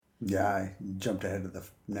Yeah, I jumped ahead to the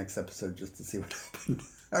next episode just to see what happened.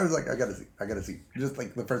 I was like, I gotta see, just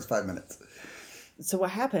like the first 5 minutes. So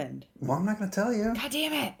what happened? Well, I'm not gonna tell you. God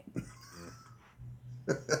damn it!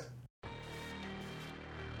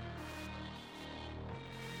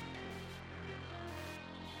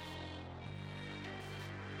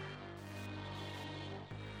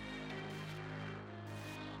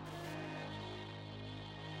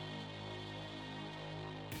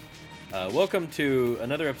 Welcome to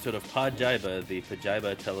another episode of Podjaiba, the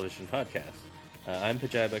Pajiba television podcast. I'm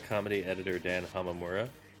Pajiba comedy editor Dan Hamamura,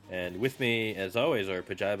 and with me, as always, are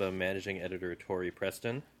Pajiba managing editor Tori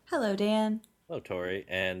Preston. Hello, Dan. Hello, Tori.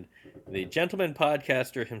 And the gentleman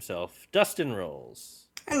podcaster himself, Dustin Rolls.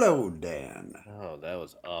 Hello, Dan. Oh, that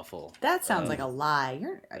was awful. That sounds like a lie.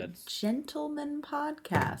 You're a gentleman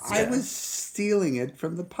podcaster. I was stealing it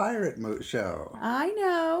from the pirate show. I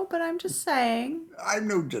know, but I'm just saying. I'm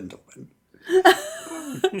no gentleman. All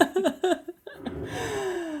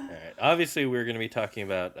right. Obviously, we're going to be talking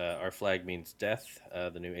about Our Flag Means Death,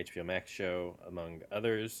 the new HBOMax show, among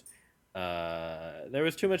others. There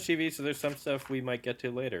was too much TV, so there's some stuff we might get to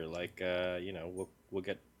later, like we'll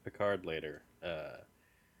get Picard later,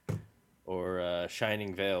 or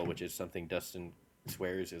Shining Veil, which is something Dustin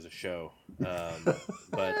swears is a show,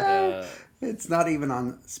 but it's not even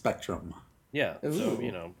on Spectrum. Yeah, Ooh. So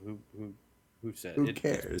who said who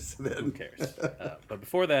cares? Who cares? But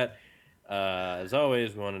before that, as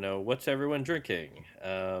always, we want to know what's everyone drinking.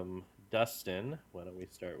 Dustin, why don't we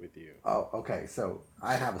start with you? Oh, okay. So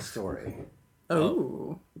I have a story.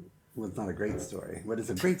 Oh. Well, it's not a great story, but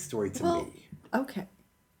it's a great story to me. Okay.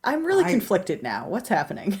 I'm really conflicted now. What's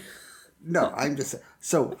happening? No, I'm just...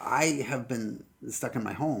 So I have been stuck in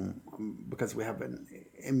my home because we have an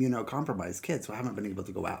immunocompromised kid, so I haven't been able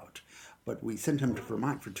to go out. But we sent him to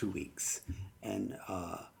Vermont for 2 weeks, and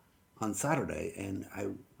on Saturday, and I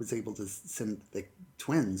was able to send the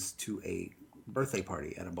twins to a birthday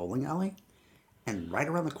party at a bowling alley, and right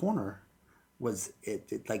around the corner was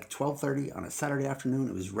it like 12:30 on a Saturday afternoon.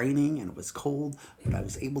 It was raining and it was cold, but I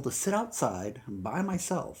was able to sit outside by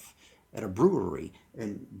myself at a brewery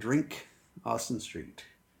and drink Austin Street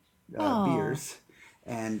beers.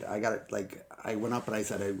 And I got it, like, I went up and I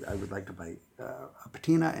said I would like to buy a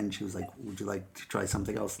patina, and she was like, would you like to try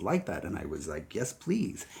something else like that? And I was like, yes,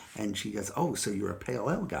 please. And she goes, oh, so you're a pale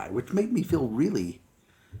ale guy, which made me feel really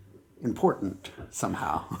important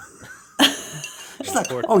somehow. She's like,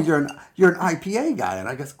 oh, you're an IPA guy. And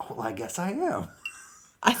I guess, oh, well, I guess I am.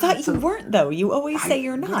 I thought you weren't, though. You always say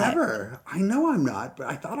you're not. Whatever. I know I'm not, but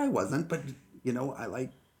I thought I wasn't. But, I like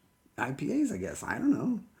IPAs, I guess. I don't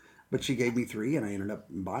know. But she gave me 3, and I ended up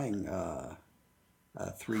buying 3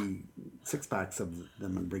 6-packs of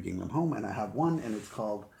them and bringing them home. And I have one, and it's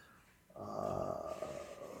called, I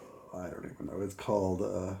don't even know. It's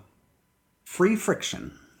called Free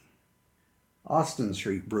Friction. Austin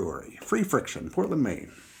Street Brewery. Free Friction, Portland,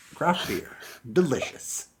 Maine. Craft beer.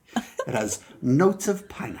 Delicious. It has notes of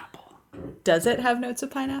pineapple. Does it have notes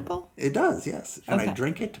of pineapple? It does, yes. And okay. I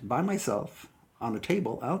drink it by myself on a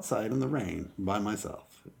table outside in the rain by myself.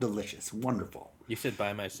 Delicious. Wonderful. You said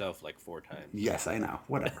by myself like 4 times. Yes, I know.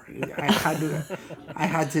 Whatever. I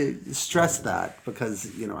had to stress that because,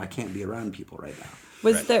 I can't be around people right now.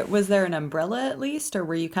 Was there an umbrella at least, or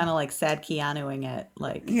were you kind of like sad Keanuing it?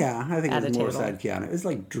 Like, yeah, I think it was more table? sad Keanu. It was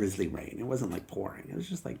like drizzly rain. It wasn't like pouring. It was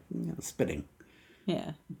just like spitting.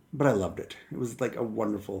 Yeah. But I loved it. It was like a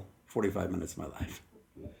wonderful 45 minutes of my life.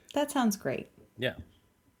 That sounds great. Yeah.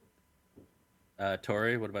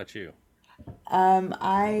 Tori, what about you?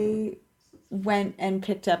 I went and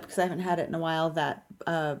picked up, because I haven't had it in a while, that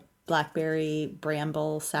blackberry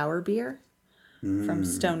bramble sour beer from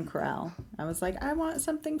Stone Corral. I was like, I want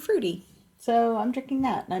something fruity. So I'm drinking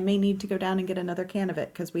that. And I may need to go down and get another can of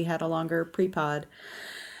it because we had a longer pre-pod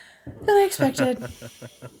than I expected.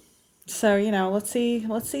 So, let's see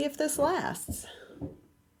if this lasts.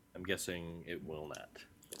 I'm guessing it will not.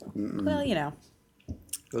 Well,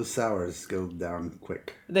 Those sours go down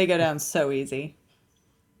quick. they go down so easy.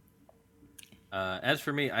 As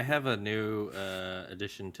for me, I have a new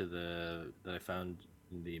addition to that I found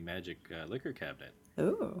in the magic liquor cabinet.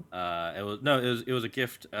 Ooh. It was a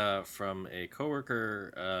gift from a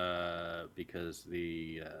coworker because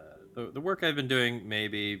the work I've been doing may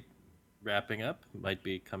be wrapping up, might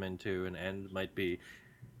be coming to an end, might be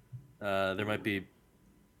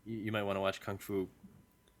you might want to watch Kung Fu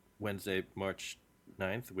Wednesday, March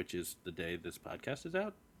 9th, which is the day this podcast is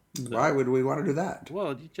out. So, why would we want to do that?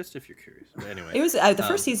 Well, just if you're curious. But anyway, It was the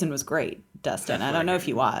first season was great, Dustin. I don't know if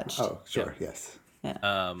you watched. Oh, sure, yes. Yeah.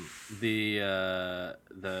 I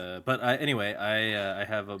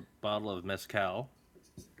have a bottle of mezcal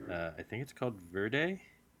I think it's called Verde.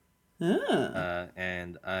 Ah.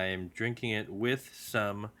 And I'm drinking it with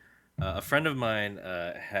some. A friend of mine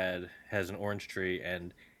has an orange tree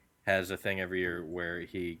and has a thing every year where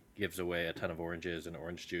he gives away a ton of oranges and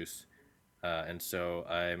orange juice. And so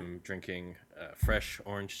I'm drinking fresh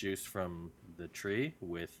orange juice from the tree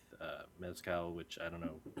with mezcal, which I don't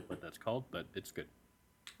know what that's called, but it's good.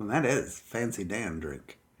 Well, that is fancy Dan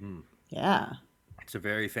drink. Yeah. It's a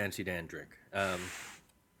very fancy Dan drink.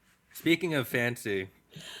 Speaking of fancy,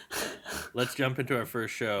 let's jump into our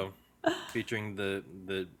first show featuring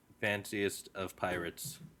the fanciest of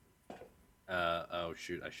pirates. Oh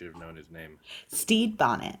shoot, I should have known his name. Stede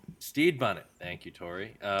Bonnet. Stede Bonnet. Thank you,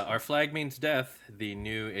 Tori. Our Flag Means Death, the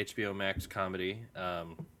new HBO Max comedy,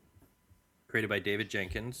 created by David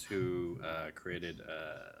Jenkins, who created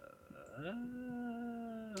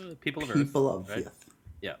People of Earth. People of right? Earth.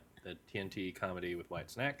 Yeah, the TNT comedy with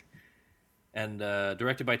Wyatt Snack. And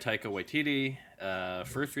directed by Taika Waititi.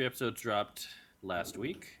 First 3 episodes dropped last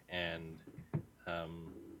week, and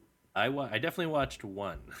I definitely watched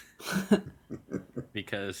one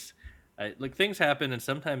because things happen, and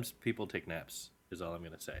sometimes people take naps. Is all I'm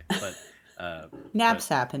gonna say. But Naps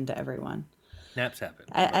happen to everyone. Naps happen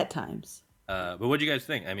At times. But what do you guys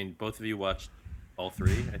think? I mean, both of you watched all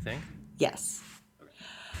 3, I think. Yes.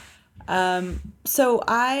 So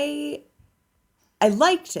I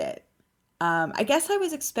liked it. I guess I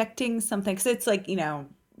was expecting something because it's like,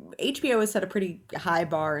 HBO has set a pretty high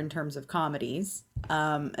bar in terms of comedies,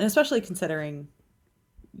 and especially considering,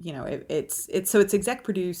 it's exec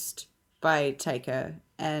produced by Taika,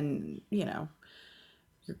 and you're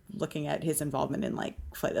looking at his involvement in like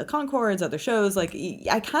Flight of the Conchords, other shows. Like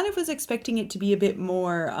I kind of was expecting it to be a bit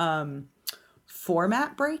more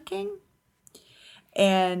format breaking.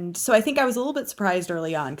 And so I think I was a little bit surprised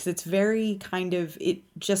early on because it's very kind of, it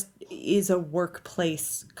just is a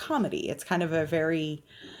workplace comedy. It's kind of a very,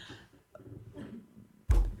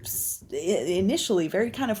 initially very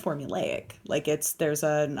kind of formulaic. Like there's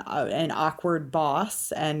an awkward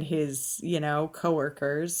boss and his,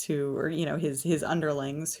 coworkers who, or, his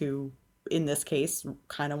underlings who, in this case,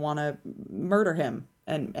 kind of want to murder him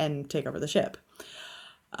and take over the ship.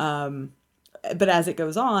 But as it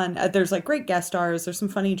goes on, there's like great guest stars, there's some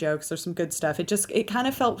funny jokes, there's some good stuff. It kind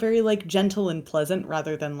of felt very like gentle and pleasant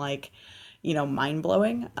rather than like, mind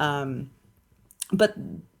blowing. But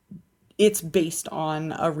it's based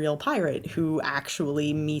on a real pirate who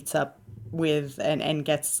actually meets up with and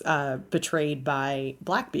gets betrayed by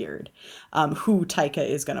Blackbeard, who Taika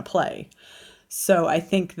is going to play. So I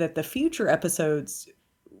think that the future episodes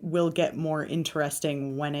will get more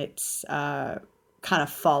interesting when it's kind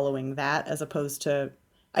of following that, as opposed to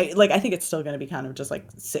I think it's still going to be kind of just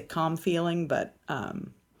like sitcom feeling, but I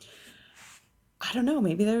don't know,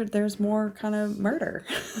 maybe there's more kind of murder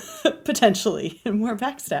potentially, and more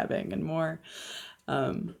backstabbing and more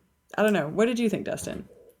I don't know. What did you think, Dustin?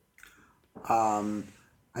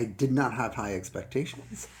 I did not have high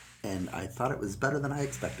expectations, and I thought it was better than I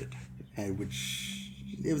expected, and which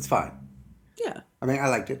it was fine. Yeah. I mean, I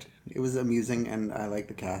liked it. It was amusing, and I liked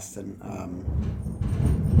the cast, and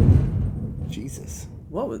Jesus.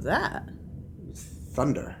 What was that?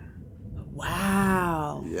 Thunder.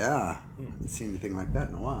 Wow. Yeah. I haven't seen anything like that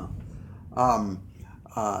in a while.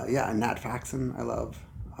 Yeah, and Nat Faxon, I love.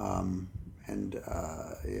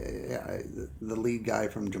 The lead guy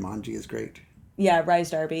from Jumanji is great. Yeah,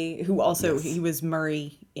 Rhys Darby, who also, Yes. he was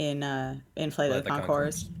Murray in Flight of the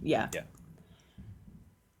Conchords. Yeah. Yeah.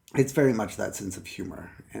 It's very much that sense of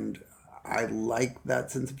humor, and I like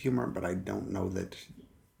that sense of humor, but I don't know that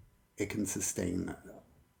it can sustain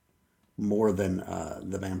more than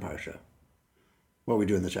the vampire show. What We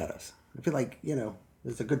Do in the Shadows. I feel like,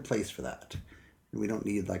 there's a good place for that. We don't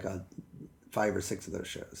need like 5 or 6 of those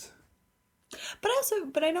shows. But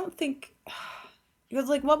I don't think, because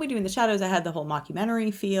like What We Do in the Shadows, I had the whole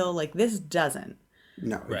mockumentary feel. Like this doesn't.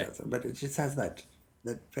 No, it Right. doesn't. But it just has that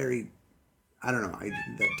very, I don't know,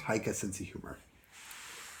 that Taika sense of humor.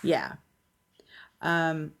 Yeah.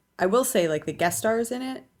 I will say like the guest stars in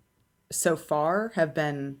it so far have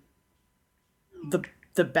been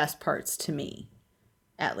the best parts to me,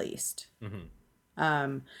 at least.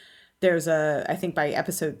 Mm-hmm. There's I think by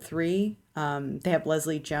episode 3, they have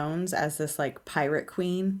Leslie Jones as this like pirate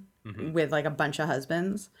queen with like a bunch of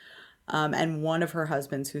husbands. And one of her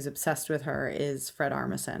husbands who's obsessed with her is Fred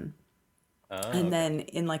Armisen. And then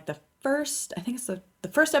in like the first, I think it's the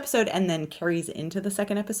first episode, and then carries into the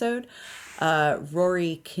second episode,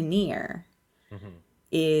 Rory Kinnear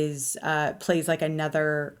is plays like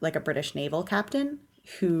a British naval captain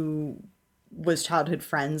who was childhood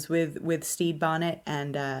friends with Stede Bonnet,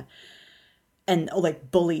 and and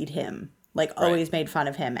like bullied him, like always made fun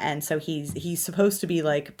of him. And so he's supposed to be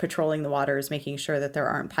like patrolling the waters, making sure that there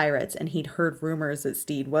aren't pirates. And he'd heard rumors that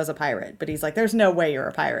Steed was a pirate, but he's like, there's no way you're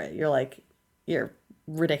a pirate. You're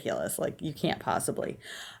ridiculous. Like, you can't possibly.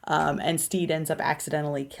 And Steed ends up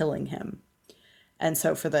accidentally killing him. And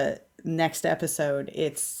so for the next episode,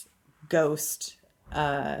 it's Ghost,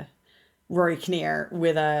 Rory Kinnear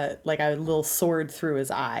with a little sword through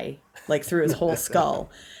his eye, like through his whole skull,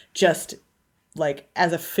 just like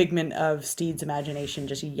as a figment of Steed's imagination,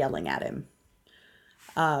 just yelling at him.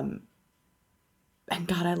 And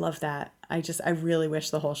God, I love that. I really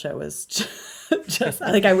wish the whole show was just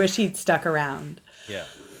like, I wish he'd stuck around. Yeah.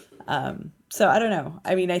 So I don't know.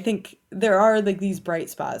 I mean, I think there are like these bright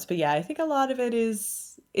spots, but yeah, I think a lot of it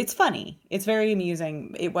it's funny. It's very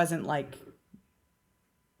amusing. It wasn't like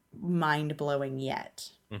mind-blowing yet.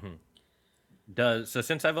 Mm-hmm. So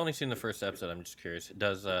since I've only seen the first episode, I'm just curious,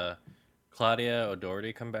 does Claudia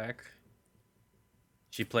O'Doherty come back?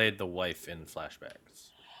 She played the wife in flashbacks.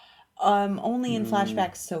 Only in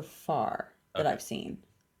flashbacks so far that I've seen.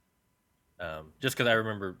 Just because I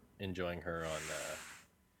remember enjoying her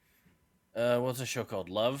on what's a show called?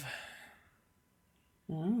 Love?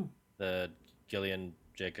 The Gillian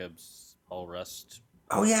Jacobs Paul Rust.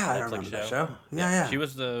 Oh yeah, I remember that show. Yeah. She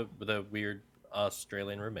was the weird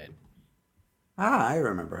Australian roommate. I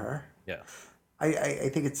remember her. Yeah. I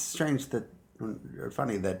think it's strange that, or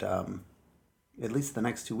funny that at least the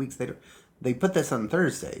next 2 weeks they put this on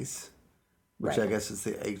Thursdays, which I guess is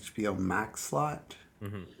the HBOMax slot.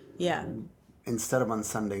 Mm-hmm. Yeah. Instead of on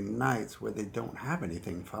Sunday nights where they don't have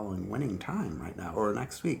anything following Winning Time right now, or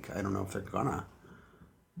next week. I don't know if they're gonna.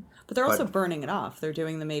 But they're also burning it off. They're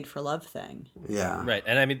doing the Made for Love thing. Yeah. Right,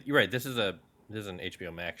 and I mean, you're right. This is an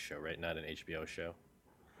HBO Max show, right? Not an HBO show.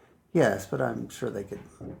 Yes, but I'm sure they could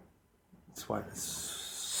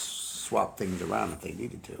swap things around if they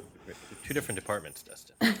needed to. Right. Two different departments,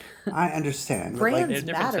 Dustin. I understand. Brands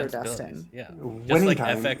matter, Dustin. Yeah. Just Winning like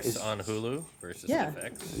Time FX is, on Hulu versus Yeah.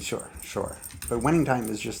 FX. Sure. But Winning Time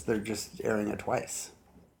is they're just airing it twice.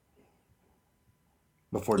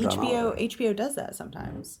 Before John Oliver. HBO does that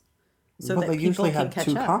sometimes. So well, that they people usually can have catch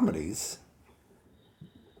two up. comedies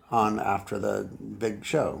on after the big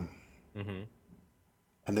show. Mm-hmm.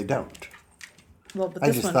 And they don't. Well, but I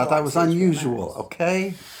this just one thought that blocks was HBO unusual, Max.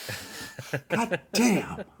 okay? God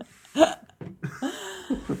damn.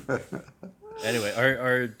 Anyway,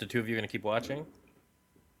 are the two of you going to keep watching?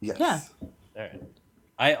 Yes. Yeah. All right.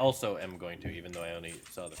 I also am going to, even though I only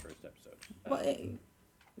saw the first episode. Well,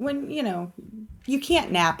 when you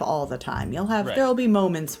can't nap all the time. Right. There'll be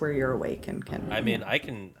moments where you're awake and can. I mean, I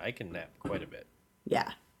can nap quite a bit.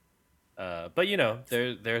 Yeah. But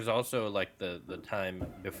there's also like the time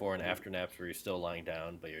before and after naps where you're still lying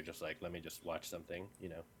down, but you're just like, let me just watch something,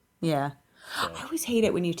 Yeah. So. I always hate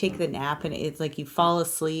it when you take the nap and it's like you fall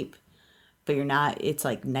asleep, but you're not. It's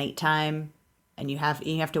like nighttime, and you have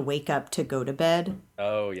to wake up to go to bed.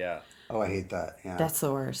 Oh yeah. Oh, I hate that. Yeah. That's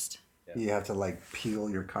the worst. You have to like peel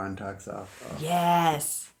your contacts off. Oh.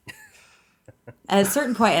 Yes. At a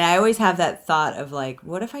certain point, and I always have that thought of like,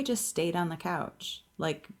 what if I just stayed on the couch?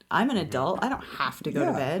 Like, I'm an adult. I don't have to go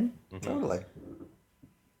to bed. Mm-hmm. Totally.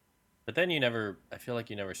 But then I feel like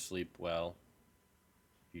you never sleep well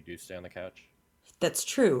if you do stay on the couch. That's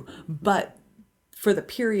true. But for the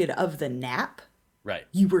period of the nap, Right.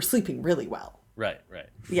 you were sleeping really well. Right.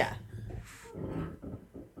 Yeah.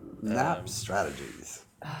 Nap strategies.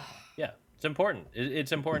 Yeah, it's important.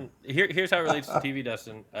 It's important. Here's how it relates to TV,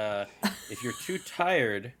 Dustin. If you're too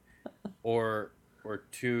tired, or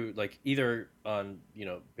too like either on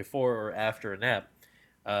before or after a nap,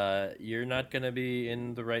 you're not going to be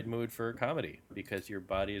in the right mood for comedy because your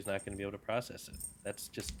body is not going to be able to process it. That's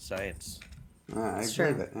just science. I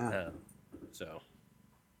Sure. believe it. Yeah. So.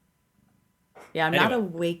 Yeah, I'm not Anyway.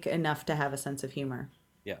 awake enough to have a sense of humor.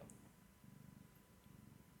 Yeah.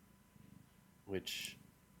 Which.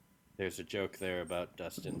 There's a joke there about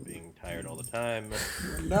Dustin being tired all the time,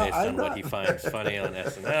 based on what he finds funny on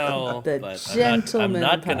SNL. The but gentleman I'm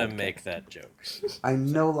not going to podcast. make that joke. I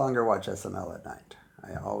no longer watch SNL at night.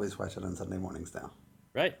 I always watch it on Sunday mornings now.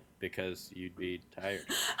 Right, because you'd be tired.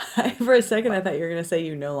 For a second, I thought you were going to say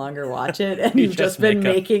you no longer watch it, and You you've just just been make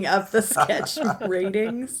up. making up the sketch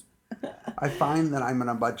ratings. I find that I'm in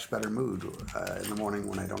a much better mood in the morning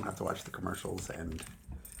when I don't have to watch the commercials, and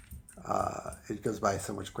it goes by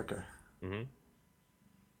so much quicker. Mm-hmm.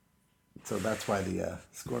 So that's why the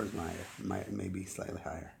scores may be slightly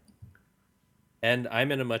higher. And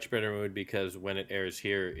I'm in a much better mood because when it airs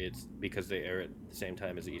here, it's because they air at the same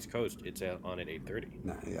time as the East Coast. It's on at 8:30.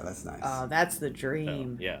 No, yeah, that's nice. Oh, that's the So,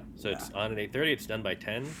 dream. yeah, so it's on at 8:30. It's done by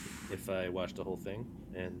 10 if I watch the whole thing,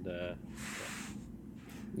 and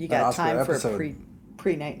You That got Oscar time for a episode.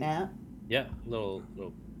 pre-night nap? yeah, little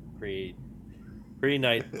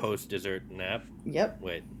pre-night post dessert nap. Yep.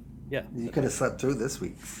 Wait, yeah, You could have slept through this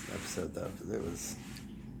week's episode though, because it was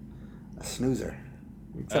a snoozer.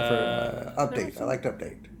 Except for there update. was I liked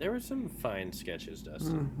update. there were some fine sketches,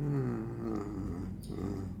 Dustin.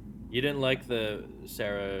 Mm-hmm. You didn't like the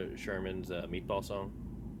Sarah Sherman's meatball song?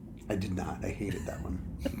 I did not. I hated that one.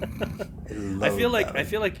 I feel loathed like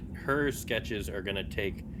that one. her sketches are gonna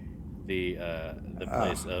take the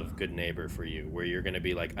place of Good Neighbor for you, where you're gonna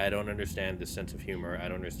be like, I don't understand this sense of humor. I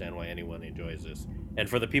don't understand why anyone enjoys this. And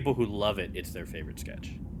for the people who love it, it's their favorite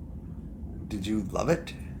sketch. Did you love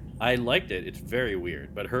it? I liked it. It's very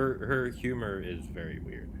weird, but her humor is very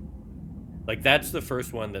weird. Like that's the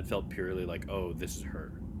first one that felt purely like, oh, this is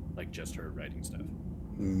her, like just her writing stuff.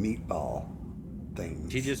 Meatball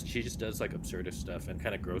things. She just does like absurdist stuff and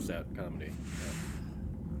kind of gross out comedy.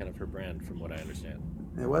 Kind of her brand, from what I understand.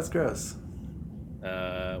 It was gross.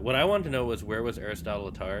 What I wanted to know was, where was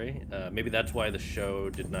Aristotle Atari? Maybe that's why the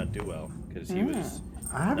show did not do well, because he was.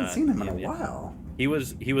 I haven't not seen him in a in it. while. He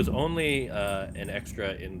was only an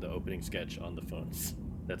extra in the opening sketch on the phones.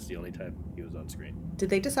 That's the only time he was on screen. Did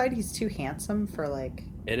they decide he's too handsome for like?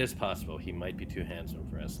 It is possible he might be too handsome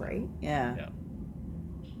for wrestling. Right? Yeah. Yeah.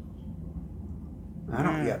 I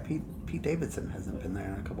don't. Yeah, Pete Davidson hasn't been there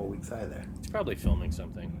in a couple of weeks either. He's probably filming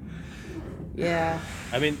something. Yeah.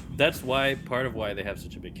 I mean, that's why part of why they have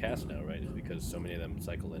such a big cast now, right? Is because so many of them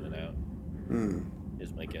cycle in and out.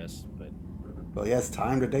 Is my guess, but. Well, he has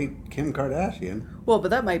time to date Kim Kardashian. Well, but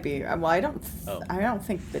that might be. Well, I don't Oh.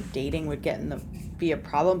 think the dating would be a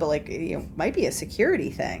problem, but like might be a security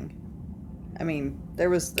thing. I mean, there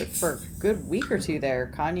was for a good week or two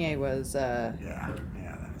there, Kanye was Yeah,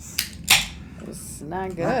 that was it was not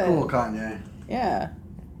good. not cool, Kanye. Yeah.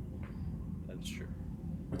 That's true.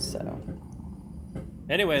 So.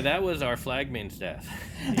 Anyway, that was our flagman's death.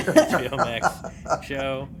 The HBOMax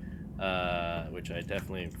show, which I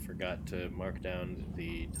definitely forgot to mark down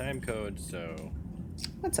the time code, so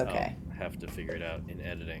That's okay. I'll have to figure it out in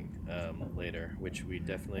editing later, which we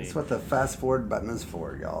definitely. That's what the fast forward button is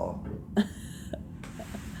for, y'all.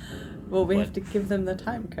 Well, we What? have to give them the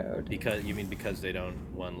time code. Because they don't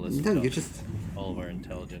want to listen No, to you just all of our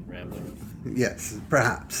intelligent rambling. yes,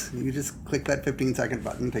 perhaps you just click that 15-second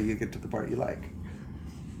button until you get to the part you like,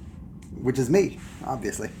 which is me,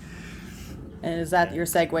 obviously. And is that your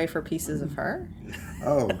segue for Pieces of Her?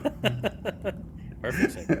 Oh,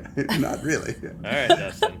 Perfect segue. not really. All right,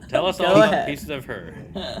 Dustin. Tell us Go all about ahead. Pieces of Her.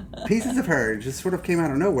 Pieces of Her just sort of came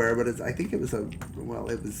out of nowhere, but I think it was it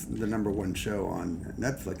was the #1 show on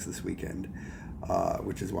Netflix this weekend,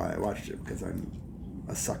 which is why I watched it, because I'm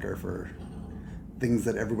a sucker for things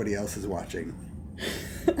that everybody else is watching.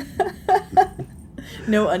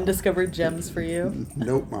 No undiscovered gems for you?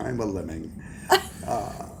 Nope, I'm a lemming.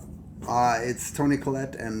 It's Toni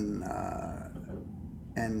Collette and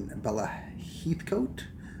Bella Heathcote,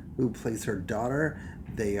 who plays her daughter.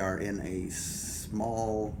 They are in a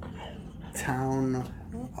small town.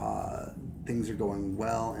 Things are going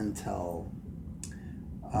well until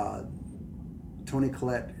Toni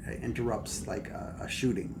Collette interrupts like a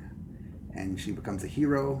shooting, and she becomes a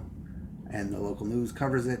hero, and the local news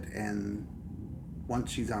covers it. And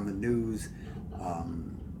once she's on the news,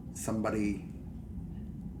 somebody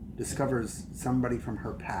discovers somebody from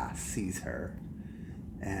her past sees her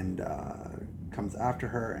and comes after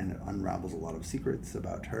her, and it unravels a lot of secrets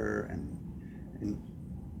about her and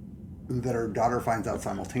that her daughter finds out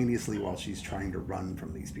simultaneously while she's trying to run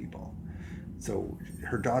from these people. So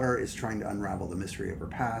her daughter is trying to unravel the mystery of her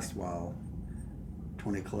past, while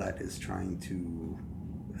Toni Collette is trying to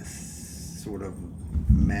sort of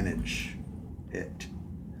manage it,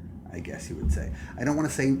 I guess you would say. I don't want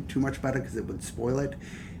to say too much about it because it would spoil it,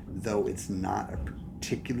 though it's not a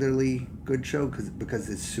particularly good show, because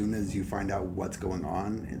as soon as you find out what's going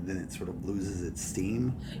on, and then it sort of loses its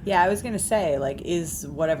steam. Yeah, I was going to say, like, is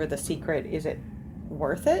whatever the secret, is it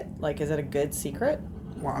worth it? Like, is it a good secret?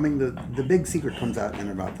 Well, I mean, the big secret comes out in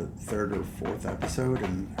about the 3rd or 4th episode,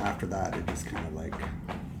 and after that it just kind of like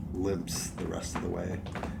limps the rest of the way.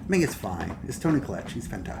 I mean, it's fine. It's Toni Collette. She's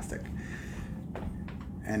fantastic.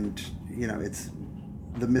 And, you know,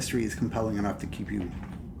 the mystery is compelling enough to keep you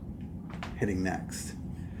hitting next.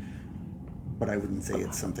 But I wouldn't say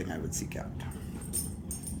it's something I would seek out.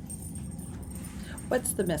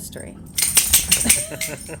 What's the mystery?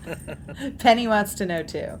 Penny wants to know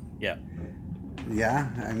too. Yeah. Yeah,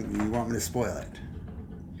 and you want me to spoil it?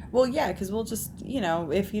 Well, yeah, because we'll just,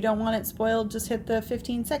 if you don't want it spoiled, just hit the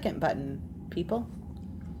 15-second button, people.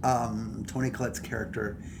 Toni Collette's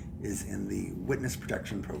character is in the witness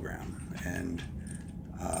protection program, and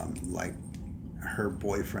like her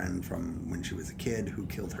boyfriend from when she was a kid who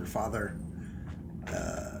killed her father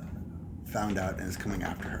found out and is coming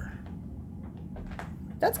after her.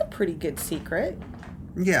 That's a pretty good secret.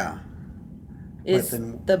 Yeah. Is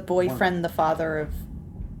the boyfriend the father of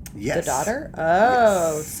Yes. the daughter?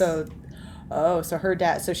 Oh, yes. so her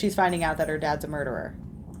dad. So she's finding out that her dad's a murderer.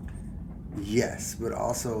 Yes, but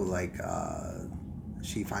also like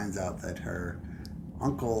she finds out that her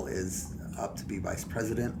uncle is up to be vice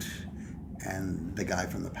president, and the guy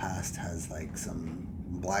from the past has like some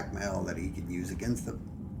blackmail that he can use against the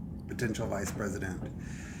potential vice president.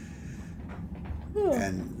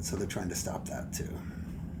 And so they're trying to stop that too.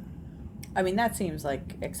 I mean, that seems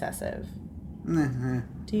like excessive. Mm-hmm.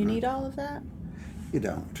 Do you need all of that? You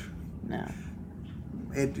don't. No.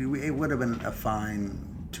 It would have been a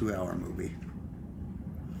fine 2-hour movie.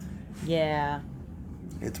 Yeah.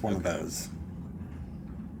 It's one of those.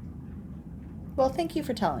 Well, thank you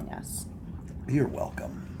for telling us. You're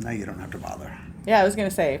welcome. Now you don't have to bother. Yeah, I was going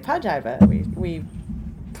to say, Pajiva, we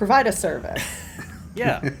provide a service.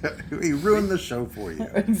 Yeah. We ruined the show for you.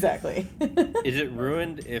 Exactly. Is it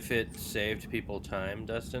ruined if it saved people time,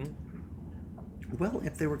 Dustin? Well,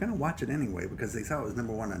 if they were going to watch it anyway because they saw it was #1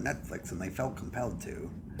 on Netflix and they felt compelled to.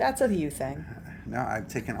 That's a you thing. Now I've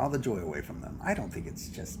taken all the joy away from them. I don't think it's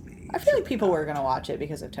just me. I feel like people were going to watch it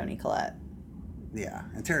because of Toni Collette. Yeah,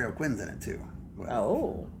 and Terry O'Quinn's in it too. Well,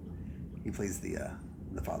 Oh. He plays the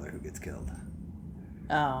father who gets killed.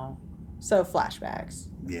 Oh. So flashbacks.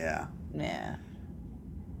 Yeah. Yeah.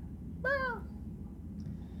 Well.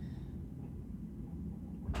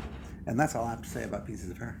 And that's all I have to say about Pieces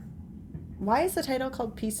of Her. Why is the title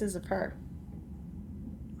called Pieces of Her?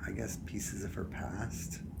 I guess Pieces of Her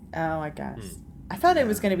past. Oh, I guess. I thought it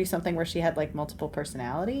was going to be something where she had like multiple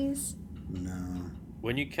personalities. No.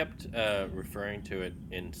 When you kept referring to it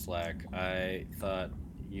in Slack, I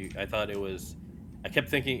kept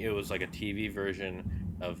thinking it was like a TV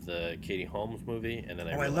version of the Katie Holmes movie, and then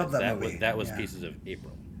I realized love that movie. that was Pieces of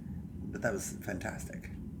April. But that was fantastic.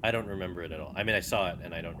 I don't remember it at all. I mean, I saw it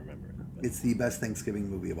and I don't remember it. But... It's the best Thanksgiving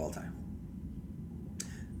movie of all time.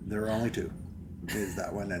 There are only two. Is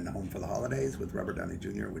that one and Home for the Holidays with Robert Downey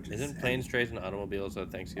Jr., which is... Isn't Planes, Trains, and Automobiles a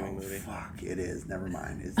Thanksgiving movie? Fuck, it is. Never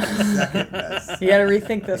mind. It's the second best. You got to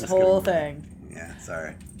rethink this whole thing. Yeah,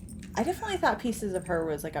 sorry. I definitely thought Pieces of Her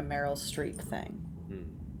was like a Meryl Streep thing.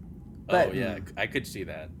 But, yeah, I could see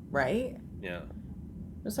that. Right? Yeah.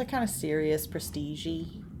 It was like kind of serious,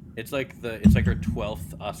 prestige-y. It's like her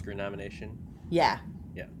 12th Oscar nomination. Yeah.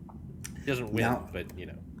 Yeah. She doesn't win, Now, but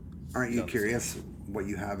Aren't you curious what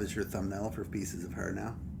you have as your thumbnail for Pieces of Her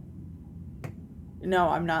now? No,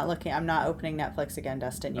 I'm not looking. I'm not opening Netflix again,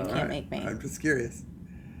 Dustin. You can't make me. I'm just curious.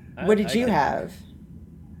 What did you have?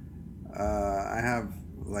 I have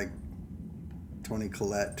like Toni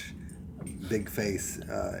Collette, big face,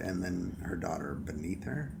 and then her daughter beneath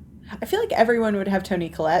her. I feel like everyone would have Toni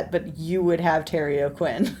Collette, but you would have Terry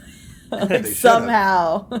O'Quinn. They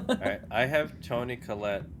somehow. All right, I have Toni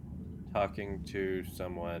Collette talking to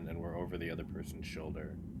someone, and we're over the other person's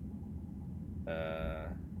shoulder.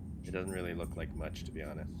 It doesn't really look like much, to be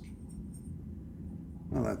honest.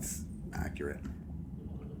 Well, that's accurate.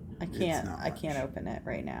 I can't open it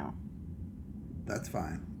right now. That's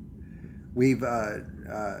fine. We've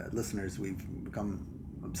listeners, we've become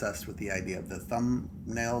obsessed with the idea of the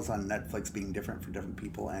thumbnails on Netflix being different for different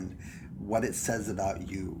people and what it says about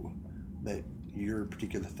you, that your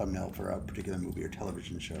particular thumbnail for a particular movie or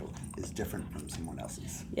television show is different from someone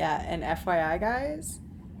else's. Yeah, and FYI, guys,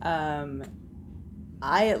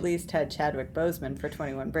 I at least had Chadwick Boseman for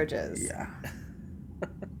 21 Bridges. Yeah.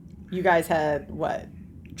 You guys had what?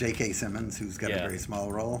 J.K. Simmons, who's got a very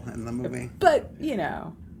small role in the movie. But,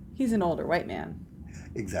 he's an older white man.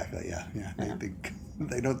 Exactly, yeah.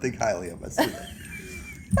 They don't think highly of us, do they?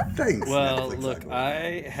 Thanks. Well, Netflix, look,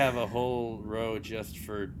 I have a whole row just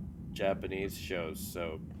for Japanese shows,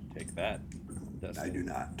 so take that. Dustin. I do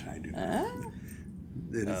not.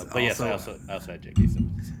 But yes, I also had J.K.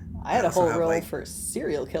 Simmons. I had a whole row for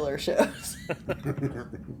serial killer shows.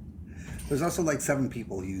 There's also like 7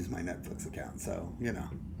 people who use my Netflix account, so,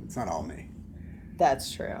 it's not all me.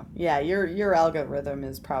 That's true. Yeah, your algorithm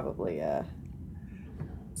is probably,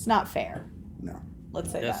 it's not fair. No. Let's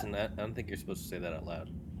say Dustin, that. I don't think you're supposed to say that out loud.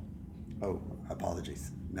 Oh,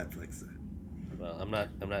 apologies. Netflix. Well, I'm not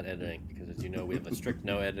editing because, as you know, we have a strict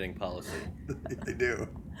no editing policy. They do.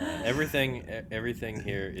 Everything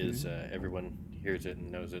here is everyone hears it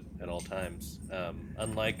and knows it at all times.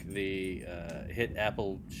 Unlike the hit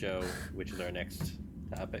Apple show, which is our next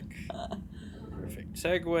topic. Perfect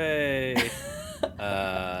segue.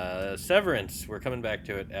 Severance. We're coming back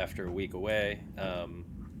to it after a week away.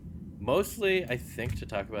 Mostly, I think, to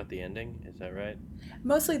talk about the ending. Is that right?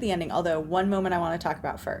 Mostly the ending, although one moment I want to talk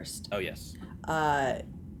about first. Oh, yes.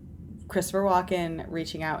 Christopher Walken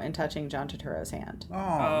reaching out and touching John Turturro's hand.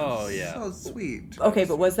 Oh, yeah. So sweet. Okay,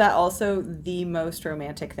 but was that also the most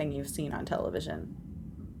romantic thing you've seen on television?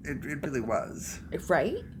 It really was.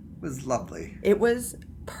 Right? It was lovely. It was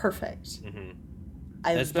perfect. Mm-hmm.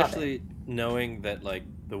 Especially love it. Knowing that, like,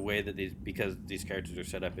 the way that because these characters are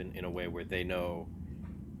set up in a way where they don't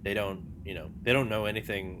know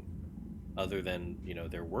anything other than,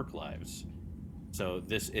 their work lives. So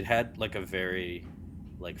it had like a very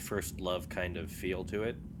like first love kind of feel to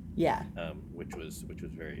it. Yeah. Which was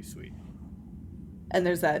very sweet. And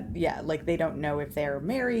there's that, like they don't know if they're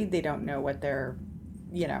married, they don't know what they're,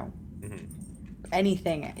 Mm-hmm.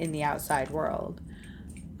 anything in the outside world.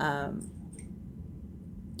 I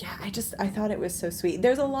thought it was so sweet.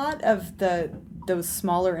 There's a lot of those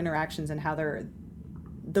smaller interactions and how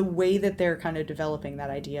the way that they're kind of developing that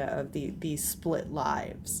idea of these split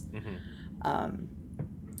lives. Mm-hmm.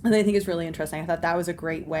 And I think it's really interesting. I thought that was a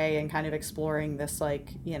great way in kind of exploring this,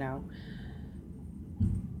 like,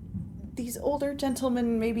 these older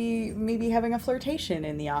gentlemen maybe having a flirtation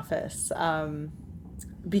in the office.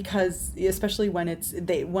 Because especially when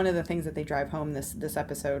one of the things that they drive home this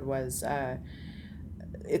episode was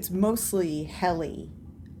it's mostly Helly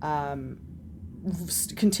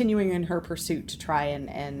continuing in her pursuit to try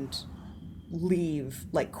and leave,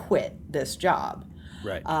 like quit this job.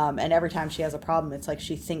 Right. And every time she has a problem, it's like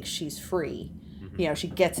she thinks she's free. Mm-hmm. She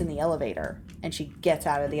gets in the elevator and she gets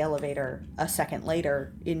out of the elevator a second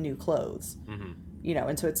later in new clothes. Mm-hmm.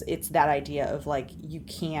 And so it's that idea of like, you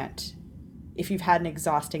can't, if you've had an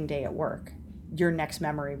exhausting day at work, your next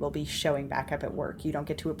memory will be showing back up at work. You don't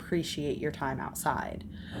get to appreciate your time outside.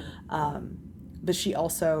 But she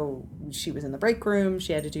was in the break room.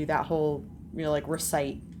 She had to do that whole, like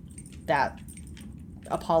recite that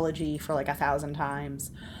apology for like 1,000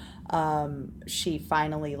 times. She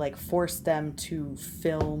finally like forced them to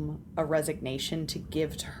film a resignation to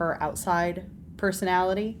give to her outside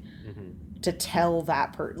personality. Mm-hmm. To tell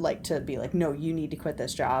that to be like, no, you need to quit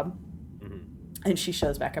this job. Mm-hmm. And she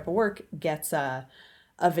shows back up at work, gets a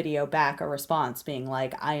video back, a response being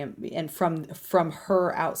like, I am, and from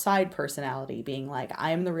her outside personality being like,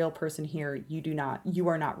 I am the real person here. You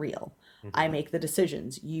are not real. Mm-hmm. I make the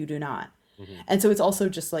decisions. You do not. Mm-hmm. And so it's also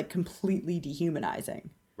just like completely dehumanizing.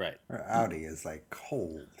 Right. Her Audi is like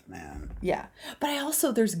cold, man. Yeah. But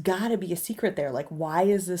there's gotta be a secret there. Like, why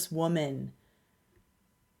is this woman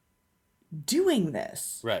doing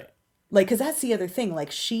this? Right. Like, because that's the other thing.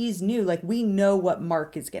 Like, she's new. Like, we know what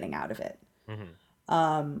Mark is getting out of it.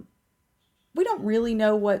 Mm-hmm. We don't really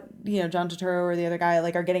know what, John Turturro or the other guy,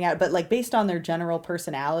 like, are getting out. But, like, based on their general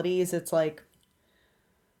personalities, it's like,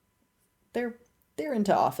 they're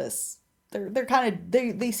into office. They're kind of,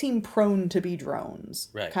 they seem prone to be drones.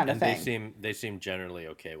 Right. Kind of thing. They seem generally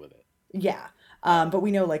okay with it. Yeah. But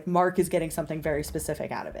we know, like, Mark is getting something very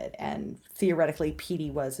specific out of it. And theoretically, Petey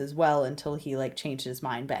was as well until he, like, changed his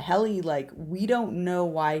mind. But Helly, like, we don't know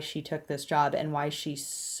why she took this job and why she's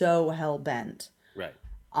so hell-bent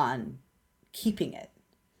on keeping it.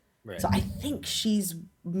 Right. So I think she's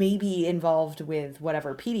maybe involved with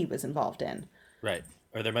whatever Petey was involved in. Right.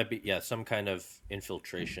 Or there might be, some kind of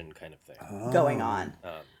infiltration kind of thing going on.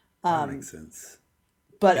 That makes sense.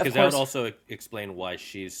 But because of course, that would also explain why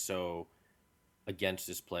she's so against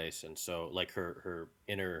this place, and so like her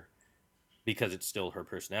inner, because it's still her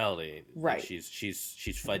personality. Right. Like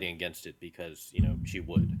she's fighting against it because she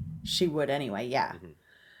would anyway. Yeah.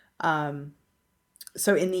 Mm-hmm.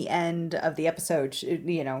 So in the end of the episode,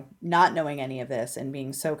 not knowing any of this and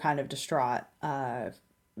being so kind of distraught,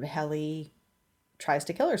 Helly tries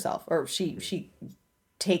to kill herself, or she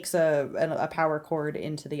takes a power cord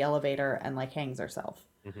into the elevator and like hangs herself.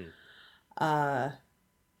 Mm-hmm.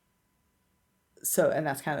 So, and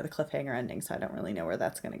that's kind of the cliffhanger ending, so I don't really know where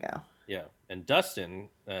that's going to go. Yeah, and Dustin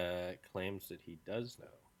claims that he does know.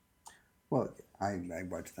 Well, I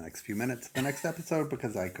watched the next few minutes of the next episode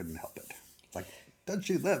because I couldn't help it. It's like, does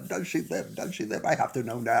she live? Does she live? Does she live? I have to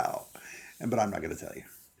know now. But I'm not going to tell you.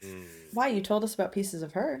 Why? You told us about pieces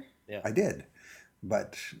of her. Yeah, I did.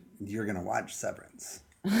 But you're going to watch Severance.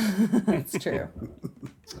 That's true.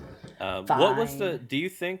 What was do you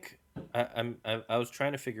think, I was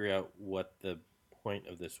trying to figure out what the point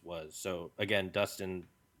of this was. So again, Dustin,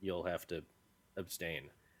 you'll have to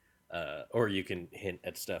abstain. or you can hint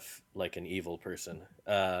at stuff like an evil person.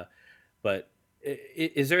 But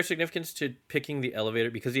is there a significance to picking the elevator?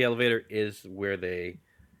 Because the elevator is where they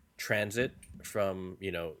transit from,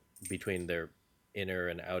 between their inner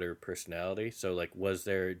and outer personality. So, like,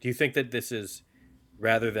 do you think that this is,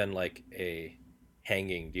 rather than like a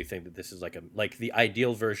hanging, do you think that this is like the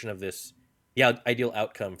ideal version of this? The ideal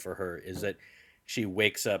outcome for her is that she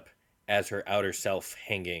wakes up as her outer self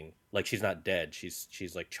hanging, like she's not dead. She's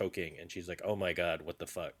like choking, and she's like, "Oh my god, what the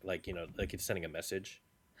fuck?" Like, like it's sending a message.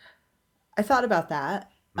 I thought about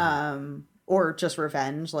that. Mm-hmm. Or just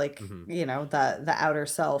revenge, like, Mm-hmm. the outer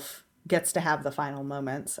self gets to have the final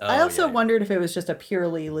moments. I Oh also yeah, yeah. wondered if it was just a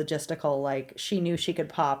purely logistical, like she knew she could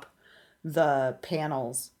pop the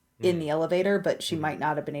panels in Mm-hmm. the elevator, but she Mm-hmm. might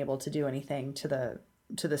not have been able to do anything to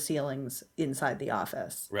the ceilings inside the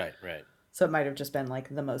office. Right, right. So it might have just been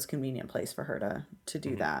like the most convenient place for her to do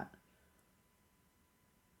Mm-hmm. that.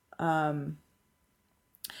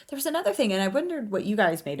 There was another thing, and I wondered what you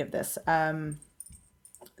guys made of this.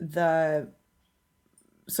 The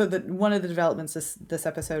one of the developments this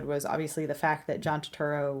episode was obviously the fact that John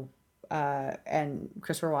Turturro and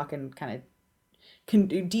Christopher Walken kind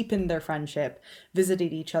of deepened their friendship,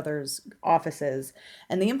 visited each other's offices,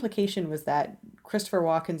 and the implication was that Christopher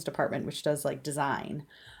Walken's department, which does like design,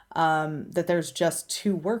 that there's just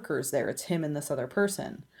two workers there. It's him and this other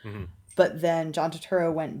person. Mm-hmm. But then John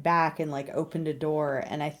Turturro went back and like opened a door,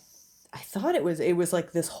 and I thought it was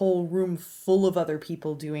like this whole room full of other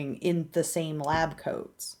people doing in the same lab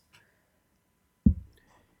coats.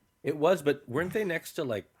 It was, but weren't they next to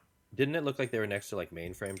like? Didn't it look like they were next to like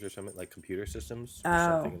mainframes or something, like computer systems or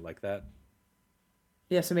Oh. something like that?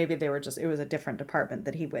 Yeah, so maybe it was a different department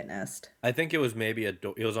that he witnessed. I think it was maybe it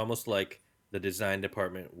was almost like the design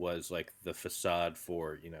department was like the facade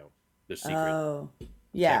for, the secret Oh.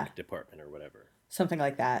 Yeah, tech department or whatever. something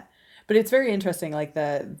like that. But it's very interesting, like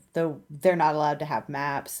they're not allowed to have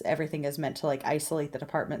maps. Everything is meant to like isolate the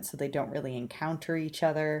department so they don't really encounter each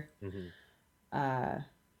other. Mm-hmm.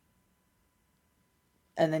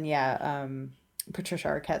 And then yeah, Patricia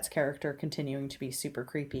Arquette's character continuing to be super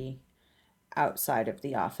creepy outside of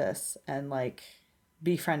the office and like That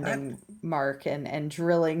befriending Mark and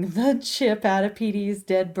drilling the chip out of Petey's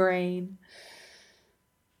dead brain.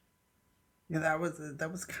 yeah,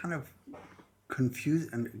 that was kind of confusing.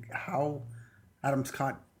 And how Adam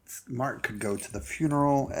Scott Mark could go to the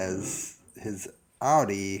funeral as his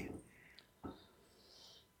Audi.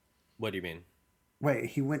 What do you mean? Wait,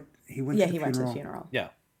 he went Yeah, to the he went to the funeral funeral. Yeah,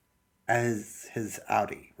 as his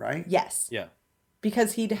Audi, right? Yes, yeah,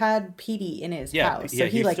 because he'd had Petey in his yeah, house, so yeah.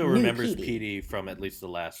 he He like still knew remembers Petey. PD from at least the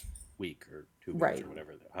last week or 2 weeks Right. or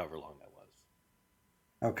whatever, however long that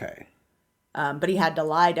was. Okay. But he had to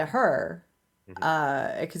lie to her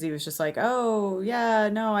Mm-hmm. because he was just like, oh yeah,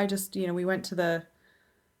 no, I just we went to the.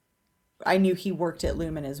 I knew he worked at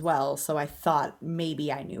Lumen as well, so I thought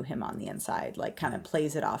maybe I knew him on the inside. Like, kind of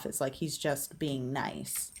plays it off as like he's just being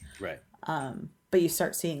nice. Right. But you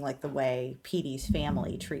start seeing like the way Petey's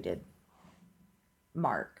family treated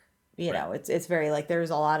Mark. Right. It's very like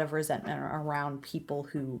there's a lot of resentment around people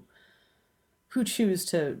who choose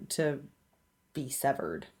to be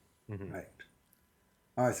severed. Mm-hmm. Right.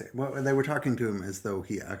 Oh, I see. Well, they were talking to him as though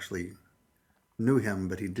he actually knew him,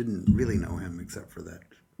 but he didn't really know him except for that.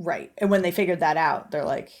 Right. And when they figured that out, they're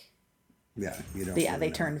like, Yeah, you don't. yeah, really they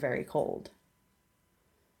know. turned very cold.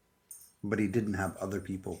 But he didn't have other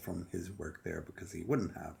people from his work there because he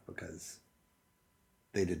wouldn't have because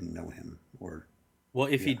they didn't know him or Well,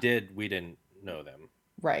 if he Yeah. did, we didn't know them,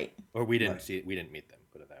 Right. or we didn't Right. we didn't meet them.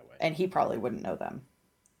 Put it that way. And he probably wouldn't know them.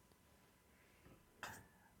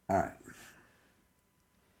 all right.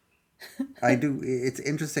 I do. It's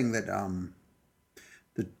interesting that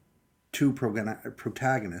the two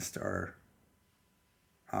protagonists are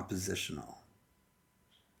oppositional.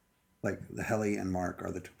 Like the Helly and Mark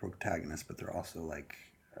are the two protagonists, but they're also like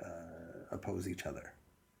oppose each other.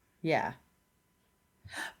 Yeah.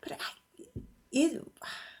 But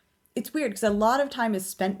it's weird because a lot of time is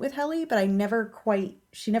spent with Helly, but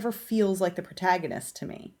she never feels like the protagonist to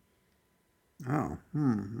me. Oh,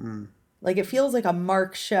 Like it feels like a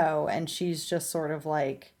Mark show, and she's just sort of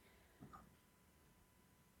like,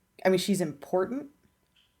 I mean, she's important,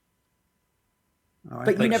 oh, I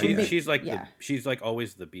but you felt never Like meet. she's like Yeah. she's like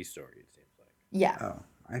always the B story. It seems like. Yeah. Oh,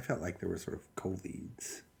 I felt like there were sort of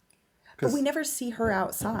co-leads. But we never see her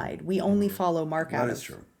outside. We only follow Mark out That of. is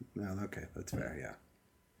true. No, okay, that's fair. Yeah,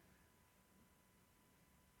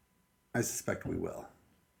 I suspect we will.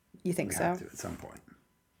 You We think have so? to at some point.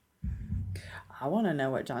 I want to know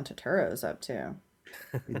what John Turturro's up to.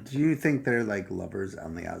 Do you think they're like lovers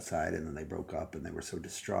on the outside and then they broke up and they were so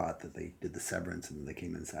distraught that they did the severance and then they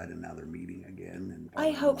came inside and now they're meeting again and I falling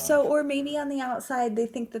in hope so. love? Or maybe on the outside they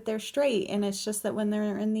think that they're straight, and it's just that when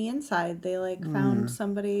they're in the inside they like found Mm,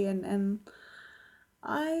 somebody, and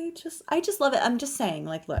I just love it. I'm just saying,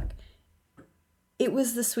 like, look, it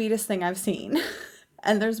was the sweetest thing I've seen.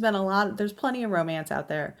 And there's plenty of romance out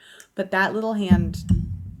there, but that little hand,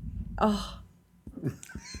 oh,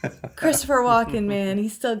 Christopher Walken, man, he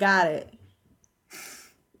still got it.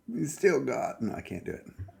 you still got. No, I can't do it.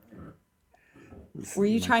 Were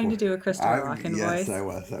you My trying to poor. do a Christopher Walken Yes, voice? I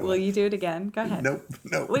was. I Will was. you do it again? Go ahead. Nope.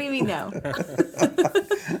 Nope. What do you mean no?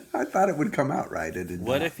 I thought it would come out right. It did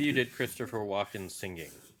What not. if you did Christopher Walken singing?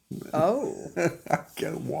 Oh. I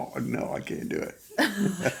can't walk. No, I can't do it.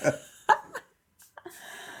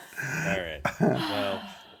 All right.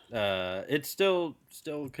 Well, it still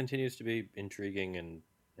continues to be intriguing and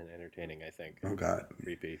entertaining, I think. Oh God!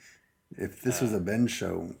 Creepy. If this was a binge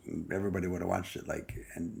show, everybody would have watched it like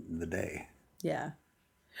in the day. Yeah.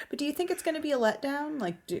 But do you think it's going to be a letdown?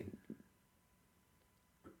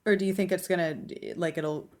 Or do you think it's going to, like,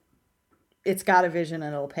 it's got a vision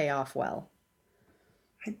and it'll pay off well?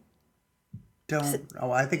 Don't.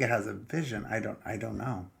 Oh, I think it has a vision. I don't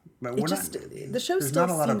know. But we're not. The show There's still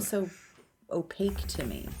not a lot seems of. so opaque to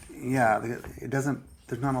me. Yeah, it doesn't.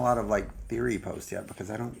 There's not a lot of like theory posts yet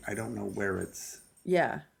because I don't know where it's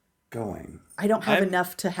Yeah. going. I don't have I'm-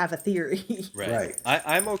 enough to have a theory. Right.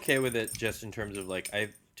 I'm okay with it just in terms of like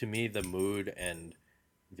to me the mood and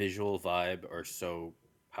visual vibe are so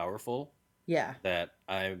powerful Yeah. that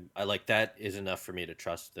I like that is enough for me to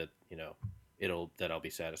trust that that I'll be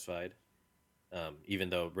satisfied. Even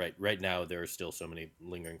though right now there are still so many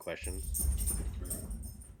lingering questions.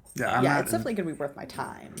 Yeah, I'm Yeah, not. it's definitely going to be worth my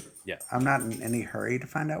time. Yeah. I'm not in any hurry to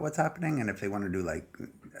find out what's happening, and if they want to do like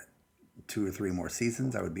 2 or 3 more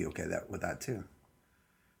seasons, I would be okay with that too.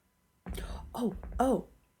 Oh,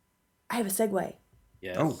 I have a segue.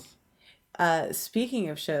 Yes. Oh. Speaking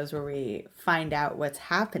of shows where we find out what's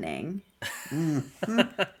happening,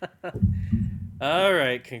 All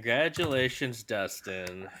right. Congratulations,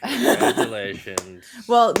 Dustin. Congratulations.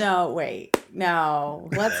 well, no, wait, no,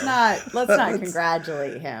 let's not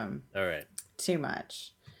congratulate him All right. too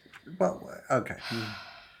much Well, okay.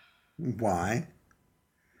 Why?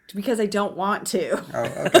 because I don't want to. Oh,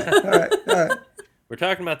 okay. All right. All right. We're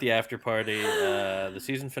talking about the Afterparty. The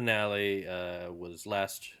season finale was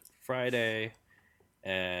last Friday,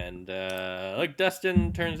 and like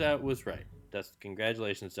Dustin turns out was right.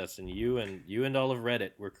 Congratulations, Dustin. You and all of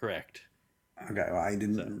Reddit were correct. Okay. Well, I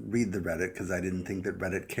didn't read the Reddit because I didn't think that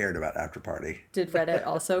Reddit cared about Afterparty. Did Reddit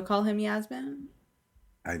also call him Yasmin?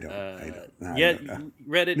 I don't. Yeah, don't know.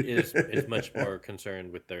 Reddit is much more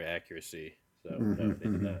concerned with their accuracy. So no, they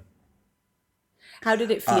did not. How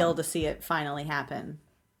did it feel to see it finally happen?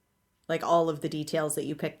 Like all of the details that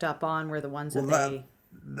you picked up on were the ones that they.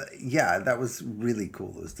 Yeah, that was really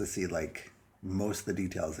cool. Was to see like most of the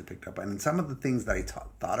details I picked up on, and some of the things that I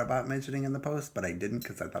thought about mentioning in the post, but I didn't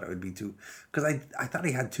because I thought it would be too. Because I thought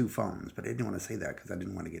he had 2 phones, but I didn't want to say that because I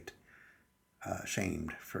didn't want to get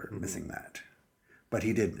shamed for missing that. But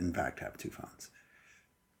he did, in fact, have 2 phones.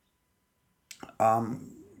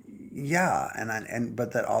 Yeah,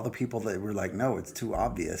 but that all the people that were like, no, it's too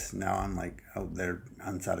obvious. Now I'm like, oh, they're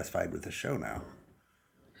unsatisfied with the show now.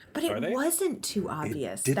 But Are it they? wasn't too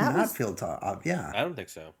obvious. Did that not was feel yeah. I don't think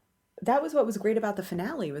so. that was what was great about the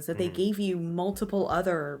finale was that they gave you multiple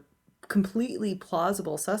other completely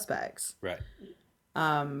plausible suspects Right.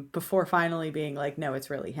 before finally being like, no, it's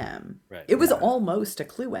really him. Right. It was almost a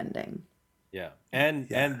Clue ending. Yeah. And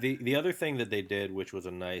the other thing that they did, which was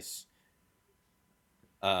a nice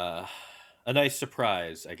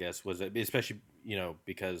surprise, I guess, was that, especially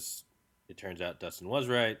because it turns out Dustin was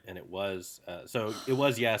right, and it was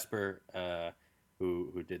Jasper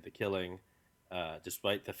who did the killing,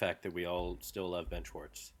 despite the fact that we all still love Ben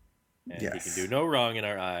Schwartz, and Yes. he can do no wrong in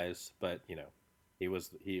our eyes. But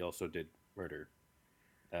he also did murder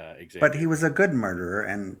Xavier. But he was a good murderer,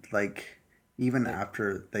 and like even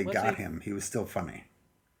after they Was got he? him, he was still funny.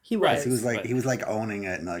 He Right. was. He was like owning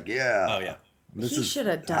it and like, yeah. Oh yeah. He should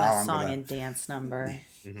have done how a I'm song gonna- and dance number.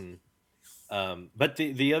 But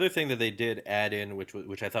the other thing that they did add in,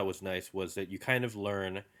 which I thought was nice, was that you kind of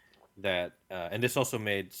learn that, and this also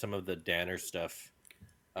made some of the Danner stuff.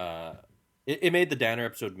 It made the Danner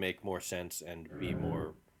episode make more sense and be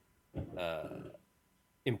more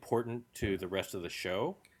important to the rest of the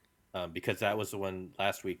show, because that was the one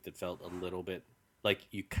last week that felt a little bit like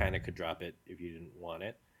you kind of could drop it if you didn't want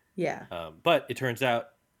it. Yeah. But it turns out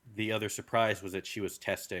the other surprise was that she was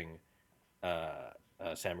testing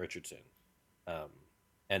Sam Richardson.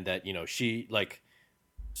 and that she like.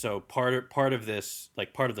 So part of this,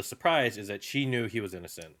 like part of the surprise, is that she knew he was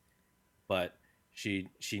innocent, but she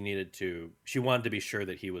wanted to be sure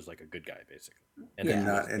that he was like a good guy, basically, and that And he Yeah.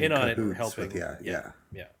 was not in in on it or cahoots with, helping. Yeah, yeah.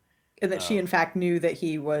 yeah, And that she um, in fact knew that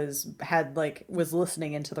he was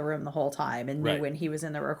listening into the room the whole time and knew right, when he was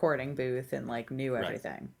in the recording booth and like knew right,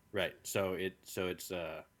 everything. right. So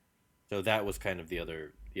that was kind of the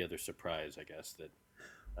other surprise, I guess. That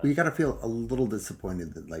Well, you got to feel a little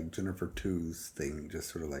disappointed that like Jennifer Two's thing just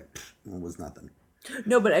sort of like was nothing.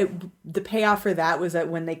 No, but the payoff for that was that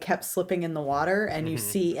when they kept slipping in the water and you Mhm.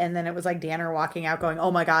 see, and then it was like Danner walking out going,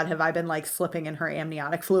 "Oh my God, have I been like slipping in her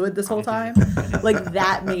amniotic fluid this whole time?" Like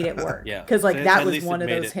that made it work. Yeah, Because so like that at was least one it of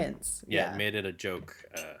made those it. hints. Yeah, it Yeah. made it a joke.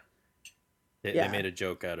 They Yeah. made a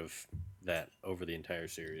joke out of that over the entire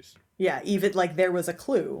series. Yeah. Even like there was a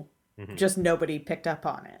clue, Hmm. just nobody picked up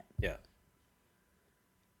on it. Yeah.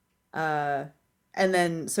 And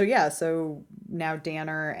then, so yeah, so now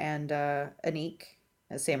Danner and Anik,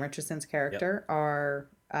 as Sam Richardson's Yep. character, are,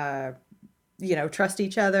 trust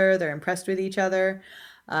each other. They're impressed with each other.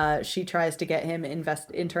 She tries to get him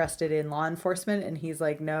interested in law enforcement, and he's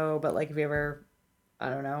like, no, but like if you ever, I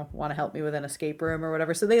don't know, want to help me with an escape room or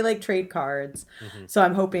whatever. So they like trade cards. Hmm. So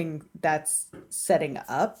I'm hoping that's setting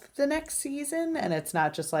up the next season, and it's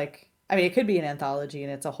not just like, I mean, it could be an anthology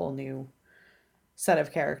and it's a whole new set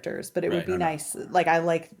of characters, but it would Right. be No, no. nice. Like I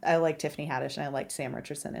like Tiffany Haddish and I liked Sam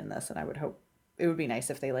Richardson in this, and I would hope it would be nice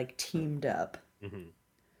if they like teamed up. Hmm.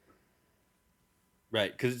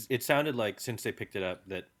 Right, because it sounded like since they picked it up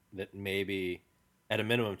that maybe at a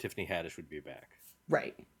minimum Tiffany Haddish would be back,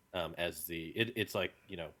 Right. as it's like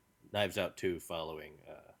Knives Out 2 following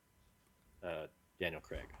Daniel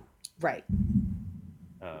Craig. Right.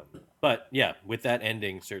 But yeah, with that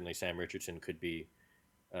ending, certainly Sam Richardson could be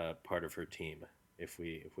part of her team if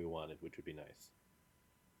we wanted, which would be nice.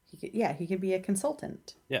 He could be a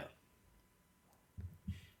consultant. Yeah.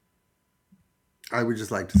 I would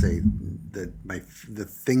just like to say that the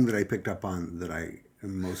thing that I picked up on that I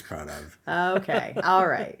am most proud of Okay. All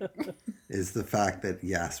right. is the fact that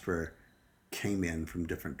Jasper came in from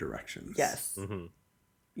different directions. Yes. Hmm.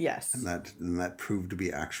 Yes. And that proved to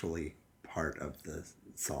be actually part of the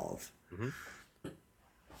solve. Hmm.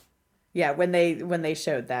 Yeah, when they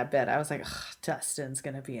showed that bit, I was like, "Ugh, Dustin's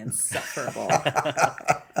gonna be insufferable."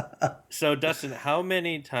 So Dustin, how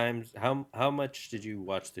many times? How much did you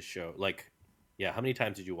watch the show? Like, yeah, how many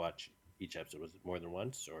times did you watch each episode? Was it more than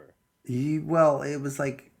once or? Well, it was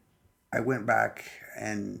like I went back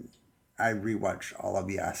and I rewatched all of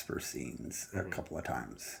Jasper's scenes a couple of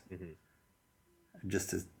times Hmm. just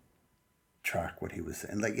to track what he was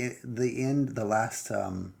saying. Like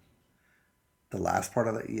the last part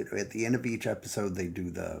of it, at the end of each episode, they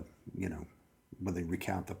do when they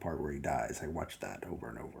recount the part where he dies. I watched that over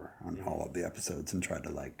and over on all of the episodes and tried to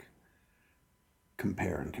like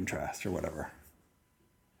compare and contrast or whatever.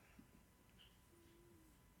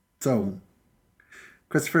 So,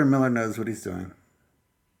 Christopher Miller knows what he's doing.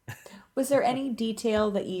 Was there any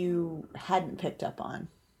detail that you hadn't picked up on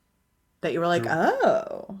that you were like,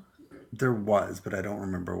 "Oh, There was, but I don't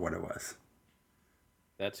remember what it was.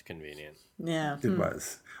 That's convenient. yeah"? It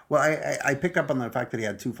was. Well, I picked up on the fact that he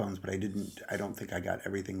had two phones, but I don't think I got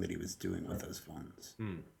everything that he was doing with those phones.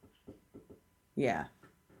 Yeah.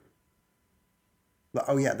 But,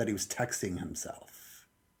 oh yeah, that he was texting himself.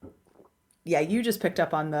 Yeah, you just picked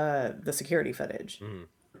up on the security footage. Mm-hmm.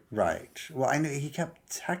 Right. Well, I knew he kept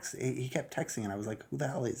texting, and I was like, "Who the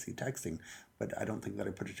hell is he texting?" But I don't think that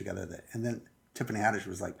I put it together. And then Tiffany Haddish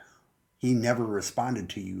was like, "He never responded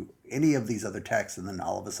to you any of these other texts, and then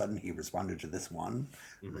all of a sudden he responded to this one."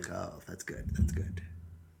 I'm like, "Oh, that's good. That's good."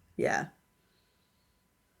 Yeah.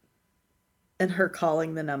 And her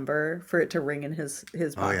calling the number for it to ring in his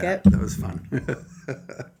Oh yeah, pocket that was fun.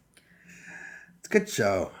 It's a good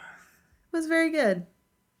show. was very good.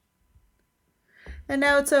 And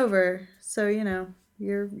now it's over. So,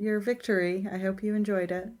 your victory. I hope you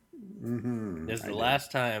enjoyed it. This is the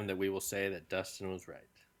last time that we will say that Dustin was right.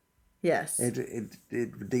 Yes. It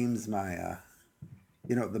redeems my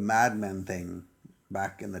the Mad Men thing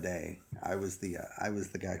back in the day. I was the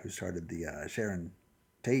guy who started the Sharon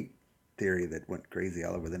Tate theory that went crazy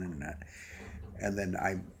all over the internet, and then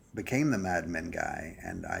I became the Mad Men guy,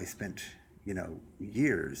 and I spent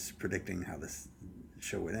years predicting how this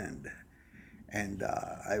show would end. And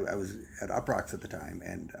I was at Uproxx at the time,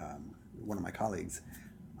 and one of my colleagues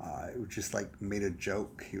just like made a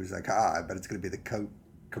joke. He was like, I bet it's going to be the Coke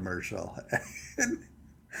commercial. and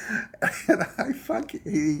I fuck?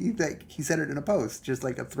 He said it in a post, just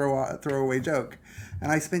like a throwaway joke.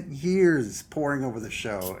 And I spent years poring over the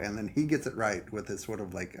show, and then he gets it right with this sort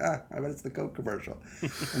of like, I bet it's the Coke commercial.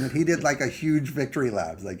 And then he did like a huge victory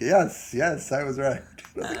lap. Like, yes, I was right.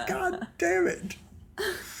 I was like, God damn it.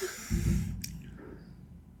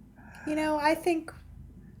 I think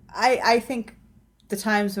I think the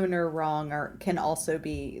times when we're wrong can also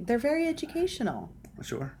be, they're very educational.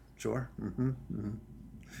 Sure. Mm-hmm.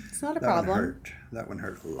 It's not a problem. That one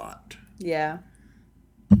hurt a lot. Yeah.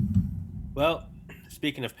 Well,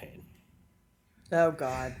 speaking of pain. Oh,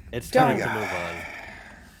 God. It's time to move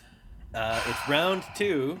on. It's round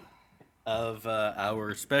 2 of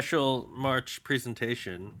our special March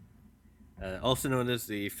presentation, also known as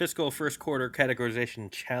the Fiscal First Quarter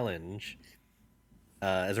Categorization Challenge.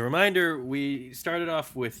 As a reminder, we started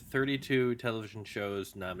off with 32 television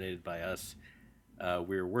shows nominated by us.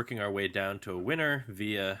 We're working our way down to a winner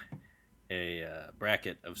via a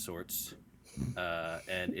bracket of sorts,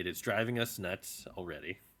 and it is driving us nuts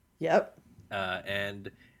already. Yep.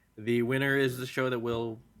 And the winner is the show that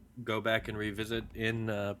we'll go back and revisit in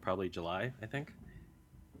probably July, I think.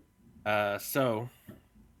 So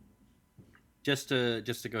just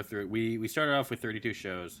to go through it, we started off with 32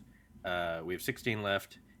 shows. We have 16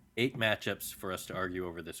 left, 8 matchups for us to argue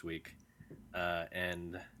over this week,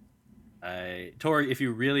 and Tori, if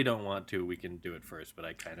you really don't want to, we can do it first. But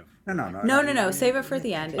I kind of no. Save it for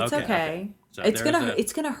the end. It's okay. So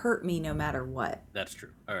it's gonna hurt me no matter what. That's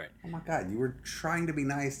true. All right. Oh my God, you were trying to be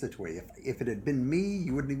nice to Tori. If it had been me,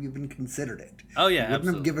 you wouldn't have even considered it. Oh yeah, you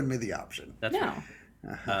wouldn't have given me the option. That's right.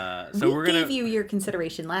 So we gave you your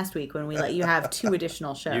consideration last week when we let you have 2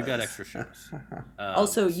 additional shows. You got extra shows.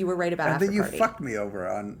 Also, you were right about Afterparty. And then you fucked me over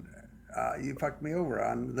on.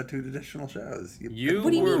 The 2 additional shows. What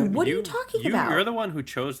do you mean? What are you talking about? You're the one who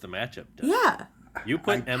chose the matchup, Dustin. Yeah. You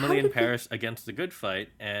put Emily in Paris against The Good Fight,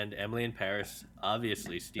 and Emily in Paris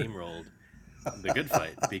obviously steamrolled The Good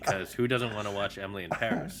Fight, because who doesn't want to watch Emily in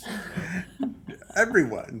Paris?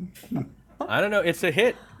 Everyone. I don't know. It's a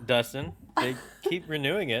hit, Dustin. They keep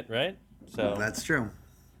renewing it, right? So that's true.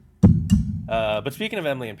 But speaking of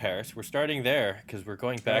Emily in Paris, we're starting there because we're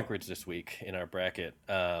going backwards this week in our bracket.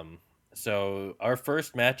 So our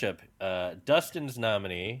first matchup, Dustin's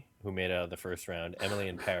nominee, who made out of the first round, Emily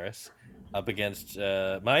in Paris, up against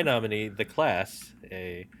my nominee, The Class,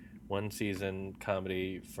 a 1-season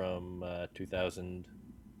comedy from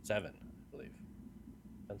 2007, I believe.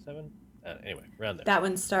 2007? Anyway, around there. That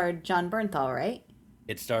one starred John Bernthal, right?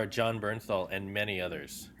 It starred John Bernthal and many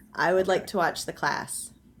others. I would like to watch The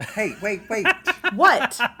Class. Hey, wait.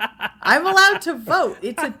 What? I'm allowed to vote.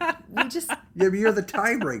 You're the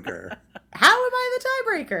tiebreaker. How am I the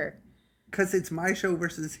tiebreaker? Because it's my show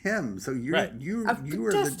versus him. So you are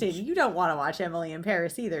Dustin, you don't want to watch Emily in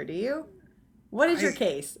Paris either, do you? What is your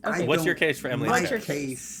case? Okay. What's your case for Emily in Paris? My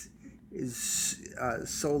case is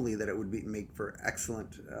solely that it would make for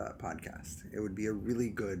excellent podcast. It would be a really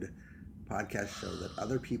good podcast show that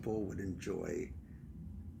other people would enjoy.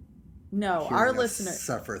 No, our listeners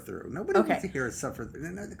suffer through. Nobody wants to hear us suffer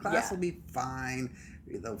through. No, the class will be fine.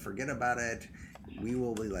 They'll forget about it. We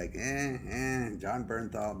will be like, John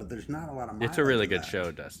Bernthal, but there's not a lot of. It's a really good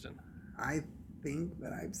show, Dustin. I think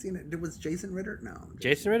that I've seen it. Was Jason Ritter? No.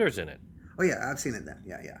 Jason Ritter's in it. Oh yeah, I've seen it then.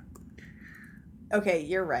 Yeah. Okay,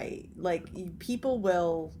 you're right. Like, people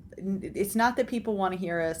will. It's not that people want to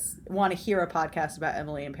hear a podcast about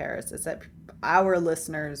Emily in Paris. It's that our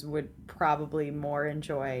listeners would probably more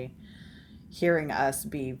enjoy hearing us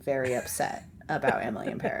be very upset about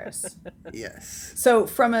Emily in Paris. Yes. So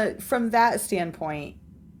from that standpoint,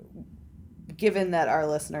 given that our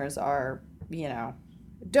listeners are,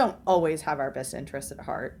 don't always have our best interests at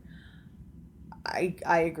heart, I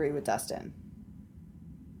agree with Dustin.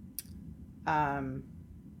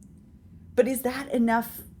 But is that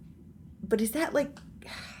enough? But is that like?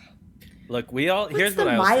 Look, here's the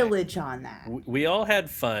what I was mileage on that. We all had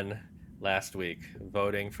fun last week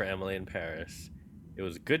voting for Emily in Paris. It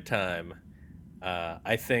was a good time.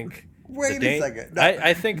 I think. Wait a second. No,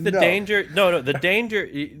 I think the danger. No, the danger.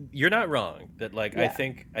 You're not wrong. That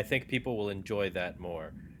I think people will enjoy that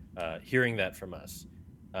more, hearing that from us.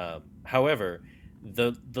 However,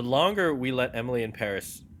 the longer we let Emily in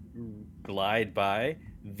Paris glide by,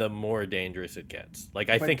 the more dangerous it gets.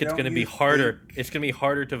 I think it's going to be harder. It's going to be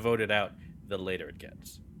harder to vote it out the later it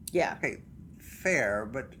gets. Yeah. Okay, fair,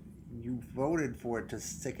 but you voted for it to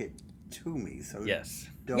stick it to me, so yes.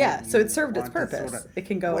 So it served its purpose. It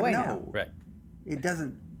can go away now. Right. It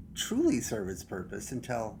doesn't truly serve its purpose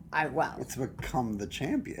until it's become the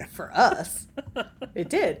champion. For us, it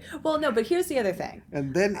did. Well, no, but here's the other thing.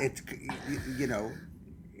 And then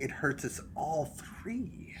it hurts us all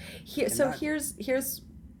three. Here's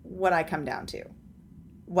what I come down to.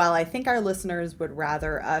 While I think our listeners would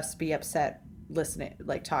rather us be upset listening,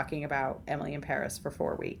 like talking about Emily in Paris for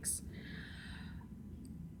 4 weeks,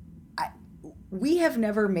 we have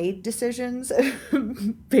never made decisions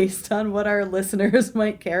based on what our listeners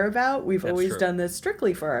might care about. We've always done this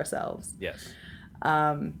strictly for ourselves. Yes.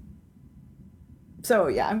 So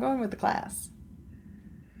yeah, I'm going with The Class.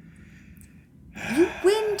 You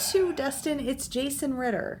win too, Dustin. It's Jason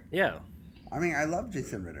Ritter. Yeah. I mean, I love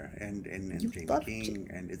Jason Ritter and Jamie King,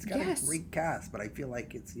 and it's got a great cast, but I feel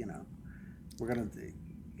like it's, it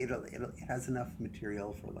has enough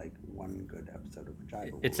material for like one good episode of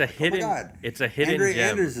Vagina. It's a hidden. Oh my God. It's a hidden gem.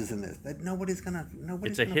 Anders is in this. That nobody's gonna.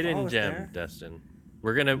 It's a hidden gem, Dustin.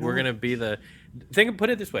 We're gonna be the. Put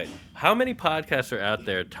it this way: how many podcasts are out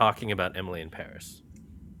there talking about Emily in Paris?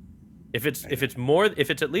 If it's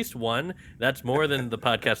at least one, that's more than the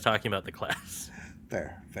podcast talking about The Class.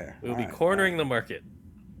 Fair. We'll be cornering the market.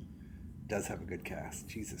 Does have a good cast.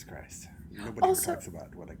 Jesus Christ. Nobody ever talks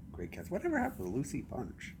about what a great cast. Whatever happened to Lucy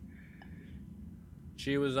Punch?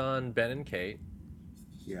 She was on Ben and Kate.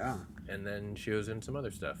 Yeah. And then she was in some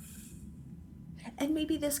other stuff. And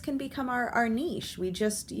maybe this can become our niche. We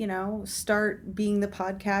just, start being the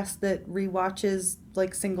podcast that rewatches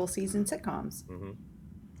like single season sitcoms. Mm-hmm.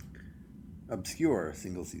 Obscure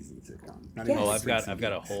single season sitcom. I've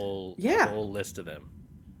got a whole list of them.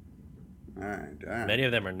 All right. Many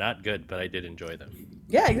of them are not good, but I did enjoy them.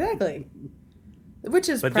 Yeah, exactly. Which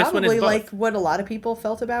is probably like what a lot of people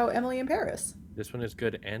felt about Emily in Paris. This one is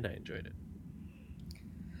good, and I enjoyed it.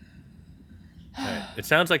 All right. It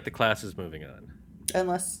sounds like The Class is moving on.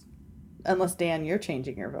 Unless Dan, you're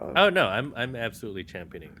changing your vote. Oh no, I'm absolutely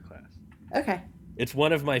championing The Class. Okay. It's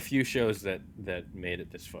one of my few shows that made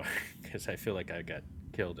it this far because I feel like I got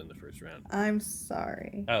killed in the first round. I'm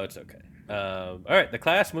sorry. Oh, it's okay. All right, The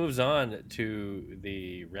Class moves on to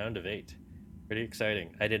the round of 8. Pretty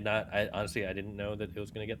exciting. I honestly didn't know that it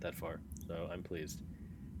was going to get that far, so I'm pleased.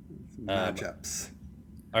 Matchups.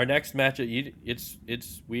 Our next matchup,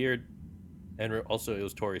 it's weird, and also it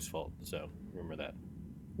was Tori's fault, so remember that.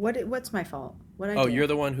 What's my fault? You're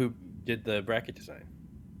the one who did the bracket design.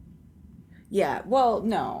 Yeah, well,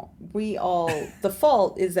 no. The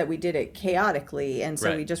fault is that we did it chaotically, and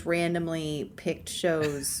so we just randomly picked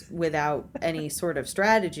shows without any sort of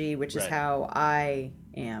strategy, which is how I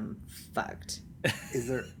am fucked. Is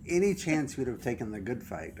there any chance you would have taken The Good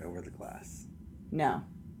Fight over The Class? No.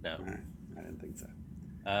 All right. I didn't think so.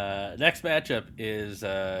 Next matchup is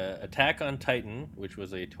Attack on Titan, which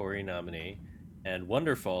was a Tori nominee, and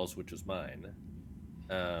Wonder Falls, which was mine.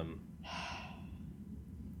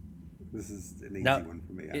 This is an easy one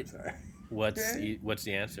for me. I'm sorry. What's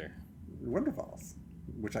the answer? Wonder Falls,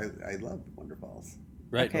 which I love Wonder Falls.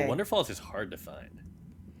 Right, okay. But Wonder Falls is hard to find.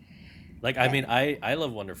 Like, I mean, I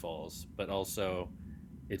love Wonder Falls, but also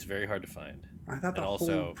it's very hard to find. I thought the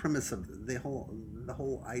whole premise of the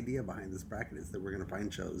whole idea behind this bracket is that we're going to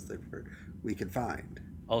find shows that we can find.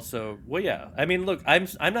 Also, well, yeah. I mean, look,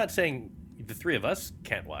 I'm not saying the three of us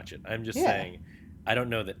can't watch it. I'm just saying I don't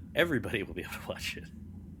know that everybody will be able to watch it.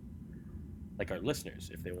 Like our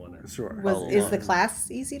listeners, if they want to. Sure. Is The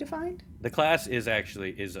Class easy to find? The Class is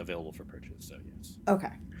available for purchase, so yes.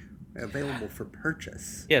 Okay. Available for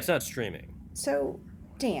purchase. Yeah, it's not streaming. So,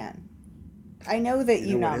 Dan, I know that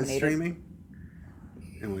you nominated. What is streaming?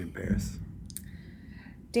 Emily in Paris.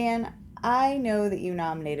 Dan, I know that you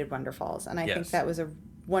nominated Wonder Falls, and I think that was a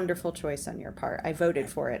wonderful choice on your part. I voted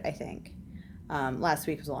for it, I think. Last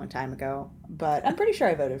week was a long time ago, but I'm pretty sure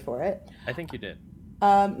I voted for it. I think you did.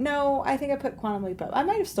 No, I think I put Quantum Leap up. I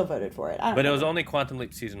might have still voted for it. But it was only Quantum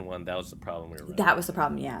Leap season 1. That was the problem we were running. That was the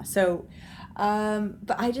problem, yeah. So,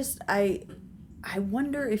 but I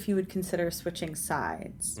wonder if you would consider switching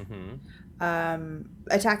sides. Mm-hmm.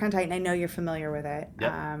 Attack on Titan, I know you're familiar with it.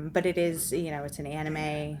 Yep. But it is, it's an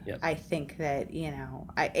anime. Yep. I think that,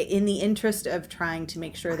 in the interest of trying to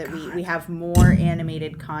make sure that we have more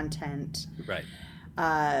animated content. Right.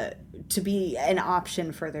 To be an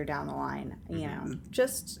option further down the line,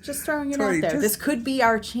 just throwing it out there. This could be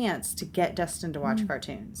our chance to get Dustin to watch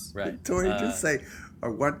cartoons. Right. Tori, just say, I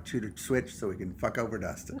want you to switch so we can fuck over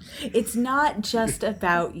Dustin. It's not just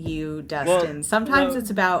about you, Dustin. Well, sometimes it's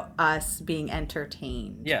about us being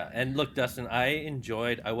entertained. Yeah, and look, Dustin, I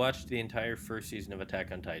watched the entire first season of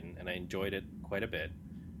Attack on Titan, and I enjoyed it quite a bit.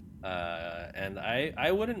 And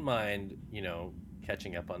I wouldn't mind,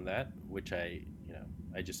 catching up on that, which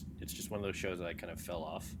it's just one of those shows that I kind of fell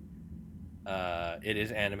off. It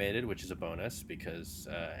is animated, which is a bonus because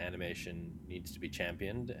animation needs to be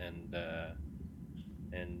championed, and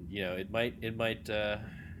it might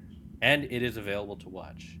And it is available to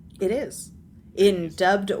watch. It is. In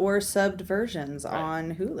dubbed or subbed versions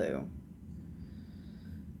on Hulu.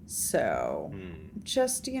 So,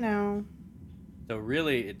 just, So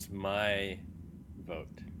really, it's my vote.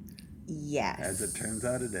 Yes. As it turns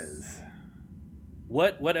out, it is.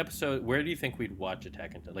 What episode? Where do you think we'd watch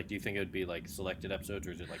Attack on Titan? Like, do you think it would be like selected episodes,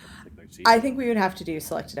 or is it like a particular season? I think we would have to do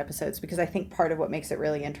selected episodes because I think part of what makes it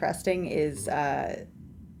really interesting is, and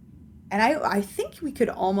I think we could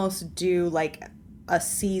almost do like a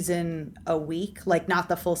season a week, like not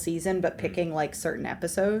the full season, but picking like certain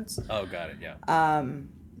episodes. Oh, got it. Yeah.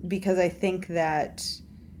 Because I think that,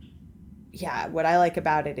 what I like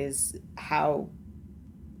about it is how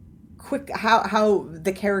quick how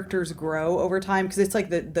the characters grow over time, because it's like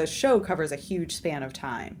the show covers a huge span of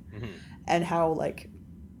time, and how like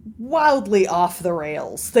wildly off the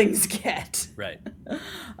rails things get, right,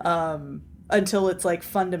 until it's like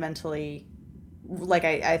fundamentally, like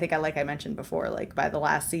I think I mentioned before, like by the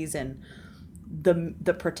last season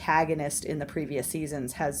the protagonist in the previous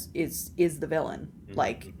seasons is the villain.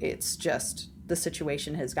 Like it's just the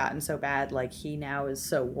situation has gotten so bad, like he now is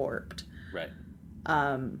so warped, right.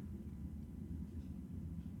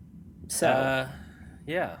 So,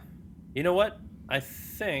 yeah. You know what? I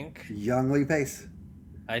think... Young Lee Pace.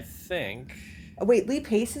 I think... Oh, wait, Lee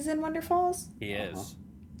Pace is in Wonder Falls? He is.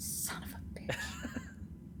 Son of a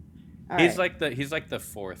bitch. He's like the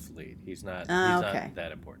fourth lead. He's not okay. not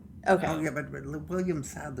that important. Okay. Oh, yeah, but William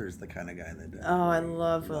Sadler's the kind of guy that... Oh, I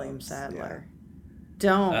love William Sadler. Yeah.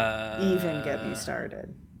 Don't even get me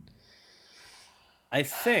started. I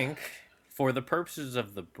think, for the purposes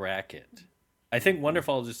of the bracket... I think Wonder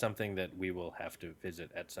Falls is something that we will have to visit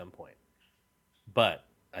at some point. But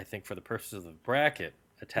I think for the purposes of the bracket,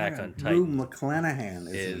 Attack on Titan... Drew McClanahan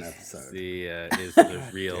is an episode. Is the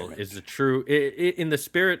real... is the true... in the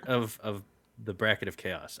spirit of the bracket of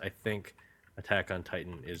chaos, I think Attack on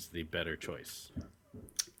Titan is the better choice.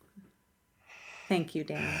 Thank you,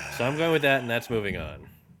 Dan. So I'm going with that, and that's moving on.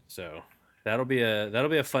 So that'll be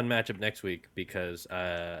a fun matchup next week, because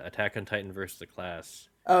Attack on Titan versus The Class...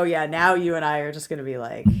 Oh yeah, now you and I are just gonna be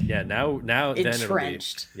like now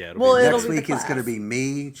entrenched. Then next week it's gonna be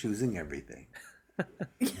me choosing everything.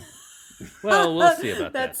 Well, we'll see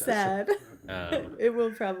about that. That's sad. It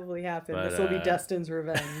will probably happen. This will be Dustin's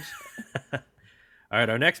revenge. All right,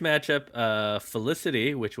 our next matchup,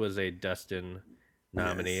 Felicity, which was a Dustin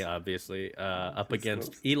nominee, obviously, up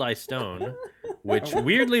against Eli Stone, which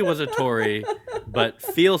weirdly was a Tory, but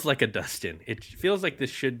feels like a Dustin. It feels like this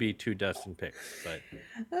should be two Dustin picks, but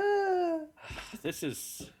this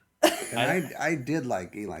is... I did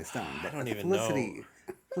like Eli Stone, but I don't even Felicity, know.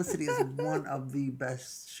 Felicity is one of the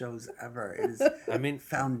best shows ever. It is,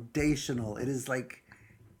 foundational. It is like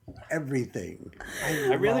everything.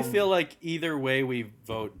 I really feel like either way we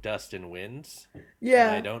vote, Dustin wins.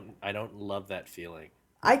 Yeah. I don't love that feeling.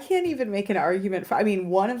 I can't even make an argument for...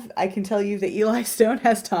 I can tell you that Eli Stone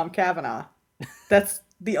has Tom Cavanaugh. That's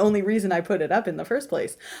the only reason I put it up in the first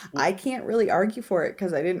place. I can't really argue for it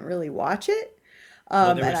because I didn't really watch it.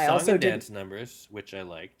 Well, there were song and dance numbers, which I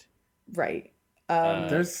liked. Right.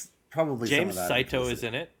 There's probably James some of that Saito is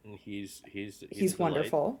in it, and he's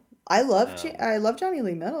wonderful. I love Johnny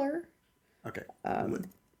Lee Miller. Okay.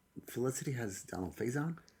 Felicity has Donald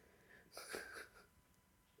Faison.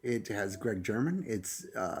 It has Greg German. It's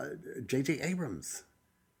J.J. Abrams.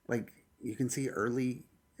 Like, you can see early...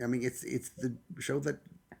 it's the show that...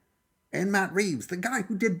 And Matt Reeves, the guy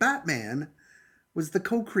who did Batman, was the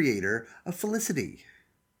co-creator of Felicity.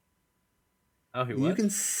 Oh, he was?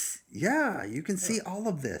 You can see all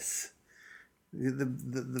of this.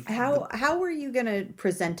 How are you going to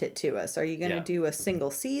present it to us? Are you going to do a single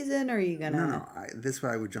season, or are you going to... No. This way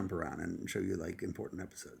I would jump around and show you, like, important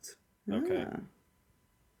episodes. Okay.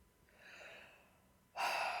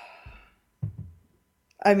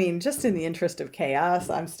 Just in the interest of chaos,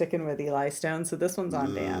 I'm sticking with Eli Stone, so this one's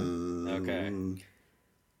on Dan. Okay.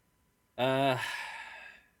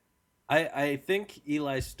 I think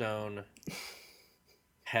Eli Stone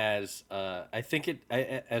has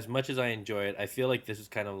as much as I enjoy it, I feel like this is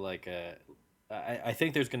kind of like I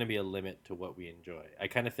think there's going to be a limit to what we enjoy. I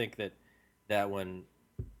kind of think that one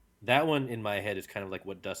in my head is kind of like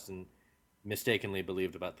what Dustin mistakenly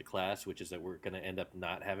believed about The Class, which is that we're going to end up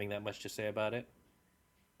not having that much to say about it.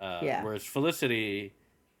 Whereas Felicity,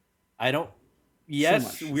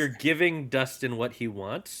 we're giving Dustin what he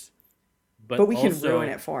wants, but we also, can ruin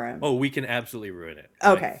it for him. Oh, we can absolutely ruin it.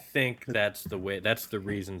 Okay. I think that's the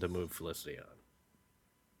reason to move Felicity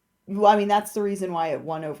on. Well, that's the reason why it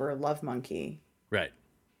won over Love Monkey. Right.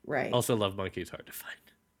 Also, Love Monkey is hard to find.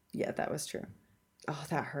 Yeah, that was true. Oh,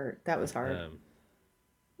 that hurt. That was hard.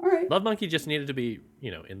 All right. Love Monkey just needed to be,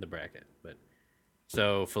 in the bracket. But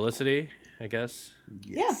so Felicity, I guess.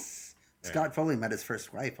 Yes. Yeah. Scott Foley met his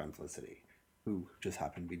first wife on Felicity, who just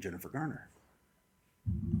happened to be Jennifer Garner.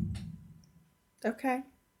 Okay.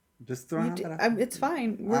 Just throwing out that. It's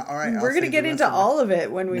fine. We're, all right, we're going to get into all of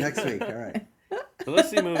it when we next week. All right.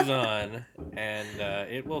 Felicity moves on, and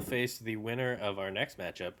it will face the winner of our next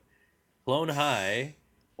matchup, Clone High,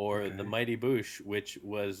 or the Mighty Boosh, which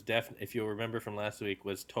was if you'll remember from last week,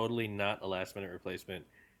 was totally not a last-minute replacement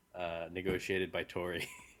negotiated by Tori.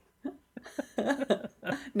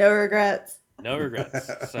 No regrets. No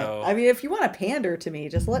regrets. So I mean, if you want to pander to me,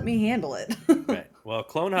 just let me handle it. Right. Well,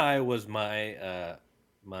 Clone High was my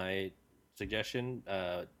suggestion.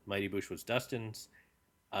 Mighty Boosh was Dustin's.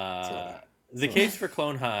 The case for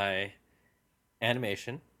Clone High,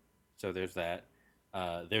 animation. So there's that.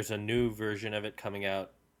 There's a new version of it coming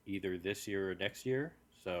out either this year or next year.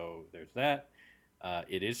 So there's that.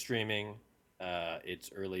 It is streaming.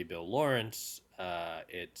 It's early Bill Lawrence.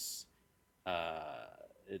 It's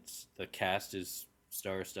the cast is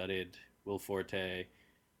star-studded. Will Forte,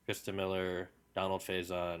 Krista Miller, Donald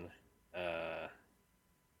Faison,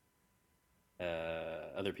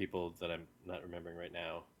 other people that I'm not remembering right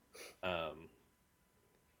now.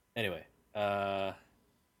 Anyway, yeah,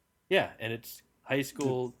 and it's high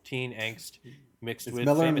school teen angst mixed with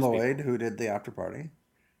Miller and famous Lloyd, people. who did the Afterparty.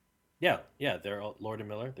 Yeah, they're all, Lord and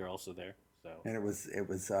Miller. They're also there. So and it was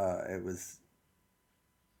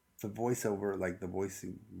the voiceover, like the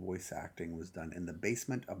voice acting was done in the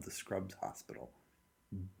basement of the Scrubs hospital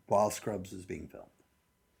while Scrubs was being filmed.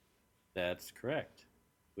 That's correct,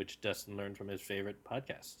 which Dustin learned from his favorite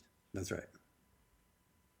podcast. That's right.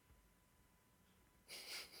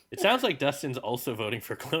 It sounds like Dustin's also voting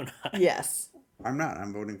for Clone High. Yes. I'm not.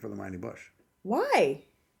 I'm voting for the Mighty Bush. Why?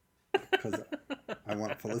 Because I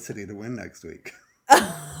want Felicity to win next week.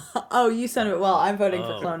 Oh, you son of it. Well, I'm voting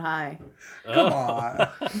for Clone High. Come on.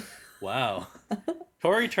 Wow.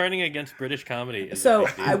 Tori turning against British comedy is so a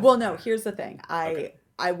big deal. no, here's the thing.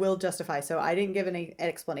 I will justify. So I didn't give an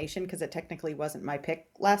explanation because it technically wasn't my pick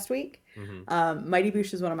last week. Mm-hmm. Mighty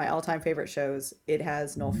Boosh is one of my all-time favorite shows. It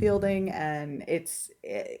has Noel Fielding, and it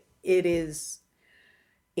is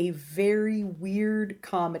a very weird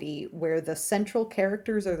comedy where the central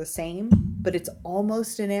characters are the same, but it's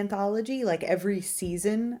almost an anthology. Like every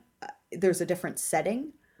season, there's a different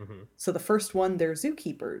setting. Mm-hmm. So the first one, they're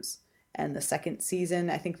zookeepers. And the second season,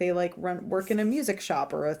 I think they work in a music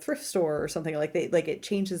shop or a thrift store or something. It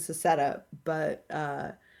changes the setup, but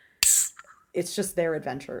it's just their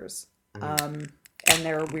adventures. Mm-hmm. And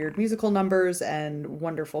there are weird musical numbers and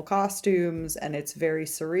wonderful costumes, and it's very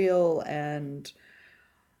surreal. And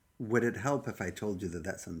would it help if I told you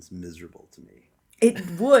that sounds miserable to me?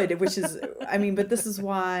 It would, which is, I mean, but this is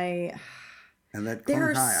why. And that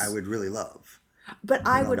Clone High I would really love. But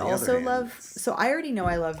I would also love, so I already know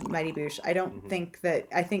I love Mighty Boosh. I don't think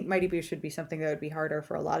I think Mighty Boosh would be something that would be harder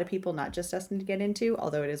for a lot of people, not just Dustin, to get into,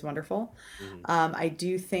 although it is wonderful. Mm-hmm. I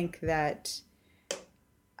do think that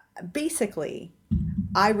basically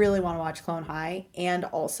I really want to watch Clone High, and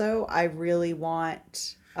also I really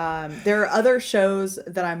want, there are other shows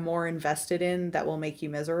that I'm more invested in that will make you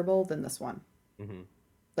miserable than this one. Mm-hmm.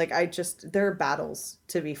 There are battles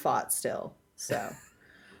to be fought still, so...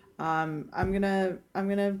 I'm gonna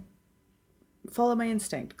follow my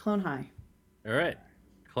instinct. Clone High. All right,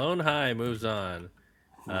 Clone High moves on.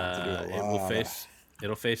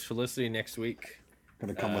 It'll face Felicity next week.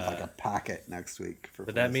 Gonna come with a packet next week for.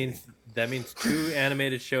 But Felicity. that means 2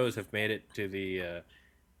 animated shows have made it to the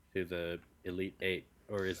Elite 8,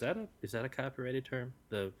 or is that a copyrighted term?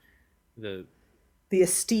 The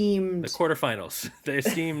esteemed. The quarterfinals. The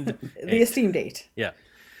esteemed. The esteemed 8. Yeah.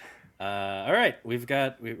 All right,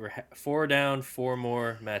 we're 4 down, 4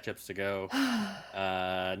 more matchups to go.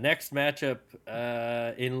 Next matchup,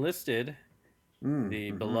 Enlisted, the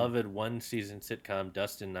beloved one-season sitcom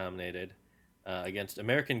Dustin nominated, against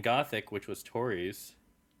American Gothic, which was Tori's.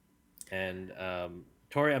 And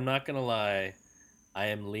Tori, I'm not gonna lie, I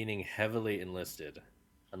am leaning heavily Enlisted,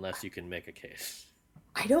 unless you can make a case.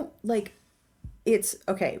 I don't like. It's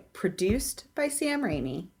okay. Produced by Sam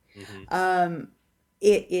Raimi. Mm-hmm.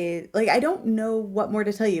 It is I don't know what more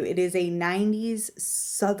to tell you. It is a 90s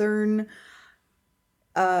Southern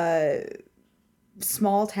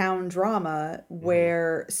small town drama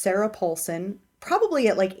where Sarah Paulson, probably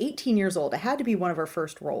at 18 years old, it had to be one of her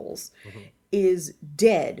first roles, is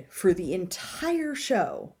dead for the entire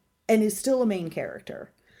show and is still a main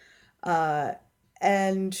character.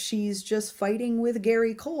 And she's just fighting with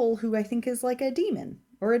Gary Cole, who I think is like a demon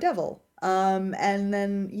or a devil. And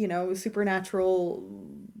then, supernatural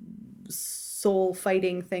soul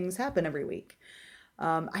fighting things happen every week.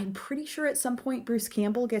 I'm pretty sure at some point Bruce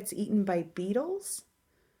Campbell gets eaten by beetles.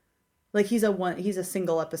 Like he's a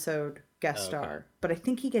single episode guest star, but I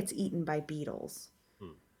think he gets eaten by beetles.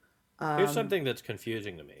 Here's something that's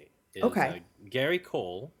confusing to me. Okay. Gary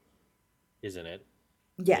Cole is in it.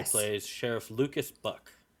 Yes. He plays Sheriff Lucas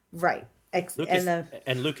Buck. Right.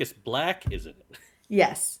 And Lucas Black is in it.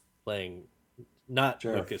 Yes. Playing not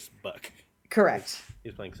Sheriff. Lucas Buck. Correct.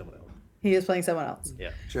 He's playing someone else. He is playing someone else.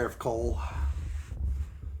 Yeah. Sheriff Cole.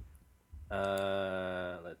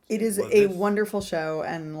 It is a wonderful show,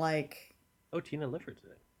 and like... Oh, Tina Lifford's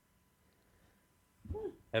in it.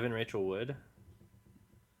 Evan Rachel Wood.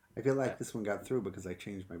 I feel like this one got through because I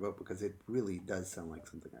changed my vote, because it really does sound like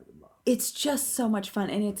something I would love. It's just so much fun,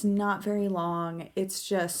 and it's not very long. It's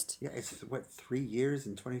just... Yeah, it's, 3 years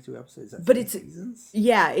and 22 episodes? That's but it's... seasons?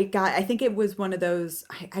 Yeah, I think it was one of those...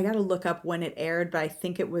 I got to look up when it aired, but I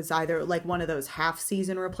think it was either like one of those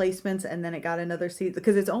half-season replacements, and then it got another season.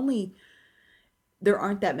 Because it's only... There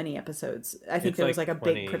aren't that many episodes. I think there was like a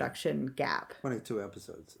big production gap. 22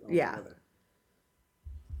 episodes. Yeah.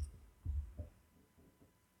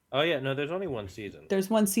 Oh, yeah. No, there's only one season. There's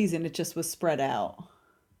one season. It just was spread out.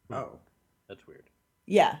 Oh. That's weird.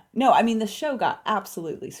 Yeah. No, I mean, the show got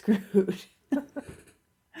absolutely screwed.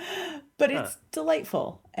 But it's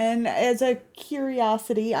delightful. And as a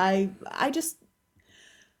curiosity, I just...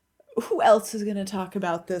 Who else is going to talk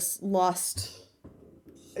about this lost...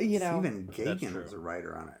 Stephen Gaghan was a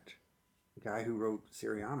writer on it. The guy who wrote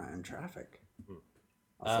Syriana and Traffic.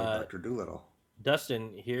 Also Dr. Dolittle.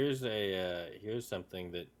 Dustin, here's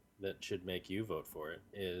something that should make you vote for it.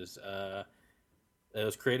 It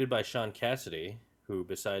was created by Sean Cassidy, who,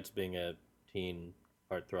 besides being a teen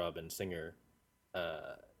heartthrob and singer...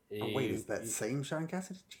 is that same Sean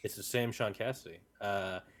Cassidy? Jesus. It's the same Sean Cassidy.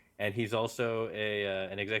 And he's also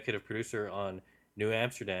an executive producer on New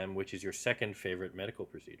Amsterdam, which is your second favorite medical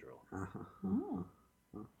procedural.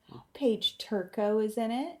 Paige Turco is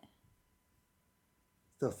in it.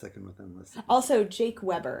 Still sticking with him. Also, Jake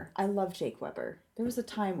Weber. I love Jake Weber. There was a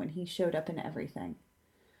time when he showed up in everything.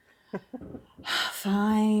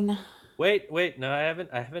 Fine. Wait. No, I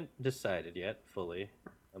haven't decided yet fully.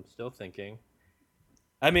 I'm still thinking.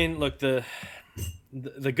 I mean, look, the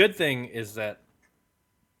good thing is that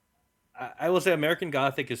I will say American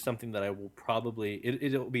Gothic is something that I will probably...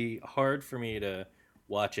 It'll be hard for me to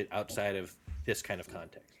watch it outside of this kind of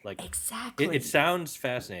context. Like, exactly. It sounds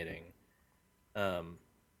fascinating.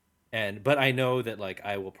 But I know that, like,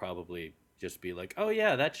 I will probably just be like, oh,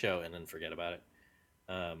 yeah, that show, and then forget about it.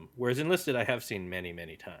 Whereas Enlisted, I have seen many,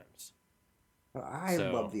 many times. Well, I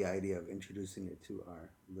love the idea of introducing it to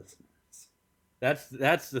our listeners.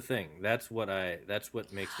 That's the thing. That's what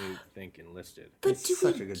makes me think Enlisted. But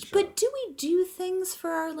do we do things for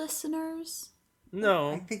our listeners?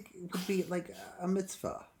 No. I think it would be like a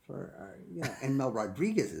mitzvah for and Mel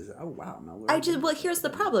Rodriguez is Mel Rodriguez. Here's the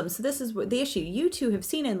problem. So this is the issue. You two have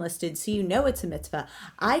seen Enlisted, so you know it's a mitzvah.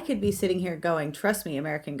 I could be sitting here going, trust me,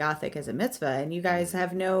 American Gothic is a mitzvah, and you guys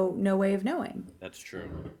have no way of knowing. That's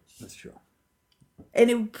true. That's true.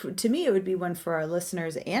 And to me, it would be one for our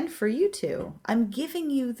listeners and for you two. I'm giving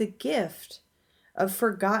you the gift of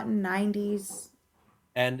forgotten 90s.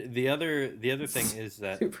 And the other thing is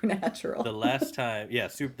that Supernatural. The last time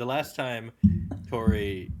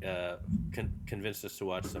Tori convinced us to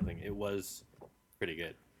watch something, it was pretty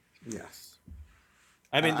good. Yes.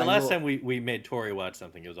 I mean, the last time we made Tori watch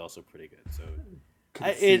something, it was also pretty good. So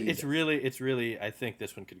it's really. I think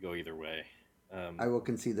this one could go either way. I will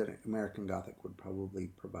concede that American Gothic would probably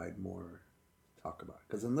provide more to talk about.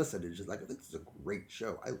 Because Enlisted is just like, this is a great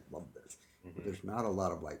show. I love this. Mm-hmm. But there's not a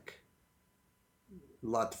lot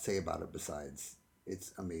to say about it besides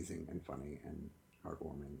it's amazing and funny and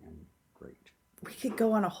heartwarming and great. We could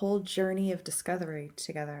go on a whole journey of discovery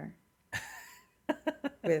together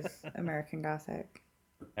with American Gothic.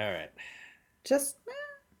 All right. Just,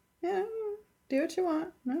 do what you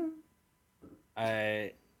want. No.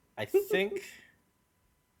 I think.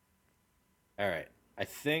 All right. I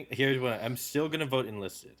think here's what I'm still gonna vote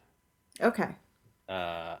Enlisted. Okay.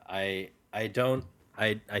 I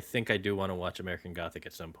think I do want to watch American Gothic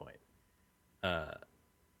at some point.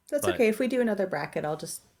 That's okay. If we do another bracket, I'll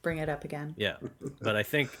just bring it up again. Yeah, but I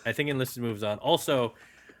think Enlisted moves on. Also,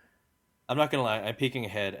 I'm not gonna lie. I'm peeking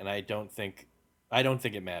ahead, and I don't think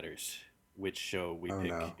it matters which show we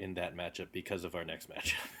pick in that matchup because of our next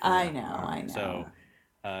matchup. I know.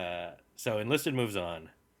 So Enlisted moves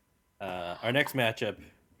on. Our next matchup,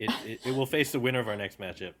 it will face the winner of our next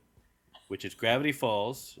matchup, which is Gravity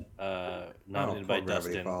Falls, nominated by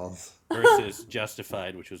Dustin, versus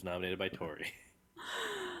Justified, which was nominated by Tori.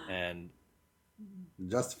 And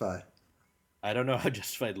Justified. I don't know how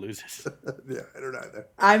Justified loses. Yeah, I don't either.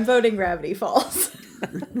 I'm voting Gravity Falls.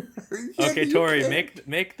 Okay, you Tori, can't.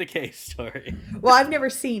 make the case, Tori. Well, I've never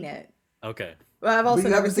seen it. Okay. Well, I've also you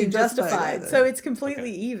never haven't seen seen Justified Justified, either. so it's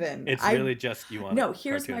completely Okay. even. It's really just you want No, a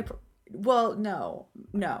here's my cartoon. well, no.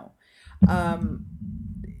 Um,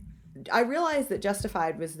 I realized that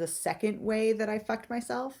Justified was the second way that I fucked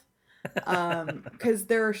myself. Because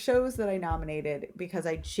there are shows that I nominated because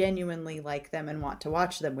I genuinely like them and want to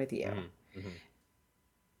watch them with you. Mm-hmm.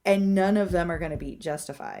 And none of them are going to beat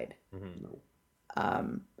Justified.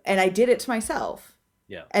 Mm-hmm. And I did it to myself.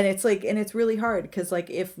 Yeah. And it's like, and it's really hard because like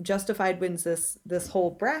if Justified wins this whole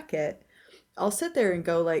bracket, I'll sit there and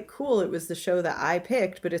go like, cool, it was the show that I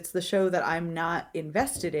picked, but it's the show that I'm not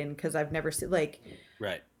invested in because I've never seen, like,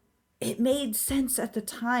 Right. it made sense at the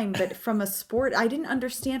time, but from a sport, I didn't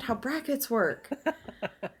understand how brackets work.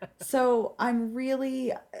 So I'm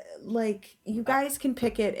really like, you guys can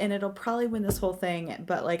pick it and it'll probably win this whole thing,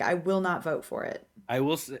 but like, I will not vote for it I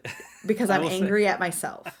will say, because I'm angry at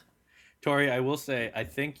myself. Tori, I will say, I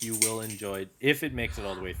think you will enjoy if it makes it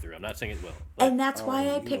all the way through. I'm not saying it will. But And that's why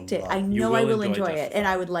I you picked will it. love I it. know will I will enjoy enjoy it, and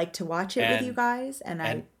I would like to watch it with And- you guys.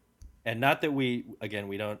 And not that we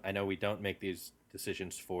don't. I know we don't make these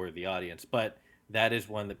decisions for the audience, but that is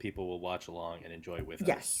one that people will watch along and enjoy with us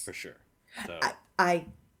Yes. for sure. So I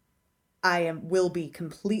will be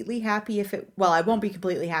completely happy if it. Well, I won't be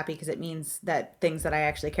completely happy because it means that things that I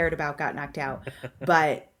actually cared about got knocked out.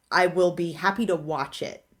 But I will be happy to watch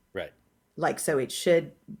it. right. Like, so it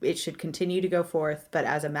should continue to go forth. But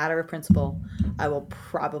as a matter of principle, I will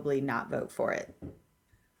probably not vote for it.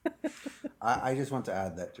 I just want to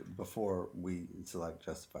add that before we select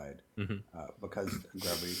Justified, because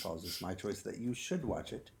Gravity Falls is my choice, that you should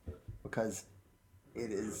watch it because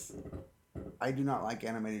it is. I do not like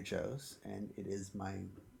animated shows, and it is my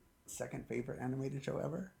second favorite animated show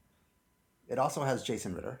ever. It also has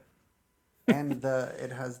Jason Ritter, and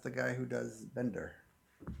it has the guy who does Bender.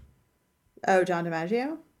 Oh, John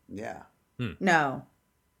DiMaggio? Yeah, No.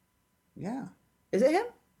 yeah. Is it him?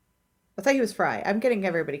 I thought he was Fry. I'm getting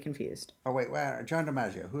everybody confused. Oh wait, John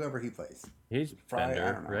DiMaggio, whoever he plays. He's Fry, Bender,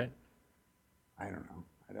 I don't know. right? I don't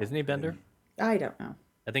know. Isn't he Bender? I don't know.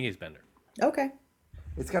 I think he's Bender. Okay.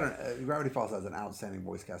 It's got Gravity Falls has an outstanding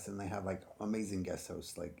voice cast, and they have like amazing guest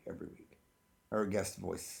hosts like every week, or guest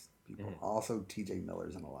voice people. Also, T.J.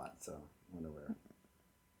 Miller's in a lot, so I wonder where.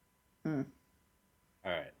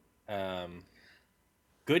 All right.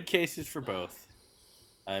 Good cases for both.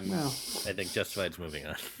 I think Justified's moving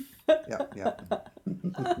on. Yeah.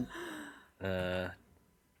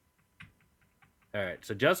 All right.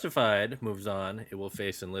 So Justified moves on. It will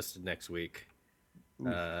face Enlisted next week.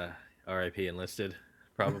 R.I.P. Enlisted,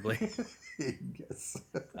 probably. Yes.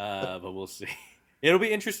 But we'll see. It'll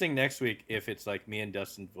be interesting next week if it's like me and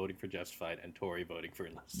Dustin voting for Justified and Tori voting for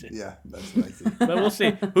Enlisted. Yeah, that's what I see. But we'll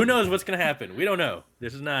see. Who knows what's going to happen? We don't know.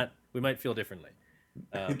 This is not. We might feel differently.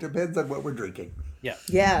 It depends on what we're drinking. Yeah.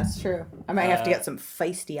 Yeah, it's true. I might have to get some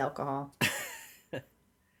feisty alcohol.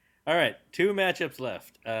 All right, 2 matchups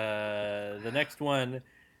left. The next one,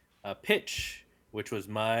 Pitch, which was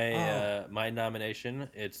my my nomination.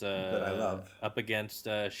 It's That I love. up against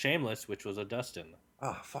Shameless, which was a Dustin.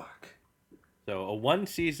 Oh, fuck. So a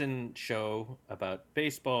 1-season show about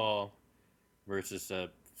baseball versus a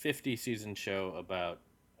 50-season show about,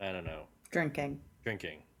 I don't know, Drinking.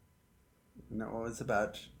 No, it's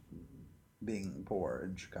about being poor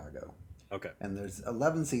in Chicago. Okay. And there's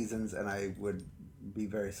 11 seasons, and I would be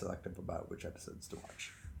very selective about which episodes to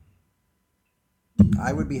watch.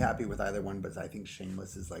 I would be happy with either one, but I think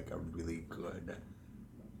Shameless is like a really good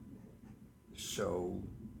show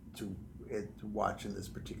to watch in this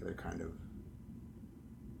particular kind of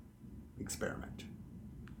experiment.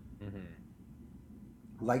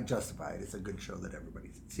 Like Justified, it's a good show that everybody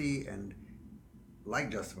should see, and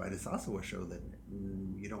like Justified, it's also a show that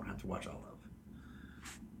you don't have to watch all of.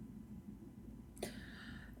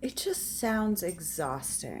 It just sounds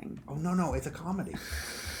exhausting. Oh, no, it's a comedy.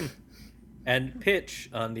 And Pitch,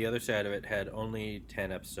 on the other side of it, had only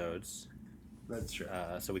 10 episodes. That's true.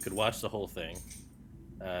 So we could watch the whole thing.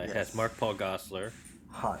 It Yes. has Mark Paul Gosselaar.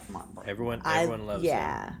 Hot Mark. Everyone loves him.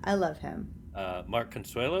 Yeah, I love him. Mark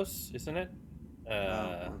Consuelos, isn't it?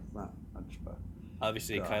 Not much, but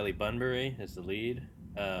Obviously, Kylie Bunbury is the lead.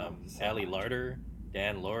 so Ali much. Larder,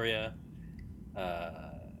 Dan Loria.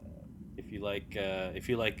 If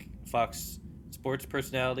you like Fox sports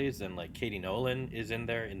personalities, then like Katie Nolan is in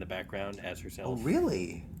there in the background as herself. Oh,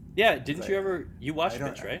 really? Yeah, didn't you ever? You watched I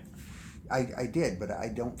don't- Pitch, right? I did, but I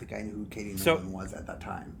don't think I knew who Katie So- Nolan was at that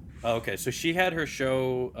time. Oh, okay, so she had her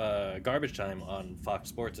show Garbage Time on Fox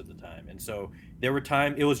Sports at the time, and so there were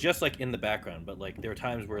times it was just like in the background, but like there were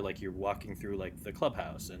times where like you're walking through like the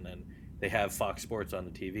clubhouse, and then they have Fox Sports on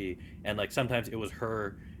the TV, and like sometimes it was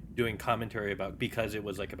her doing commentary about because it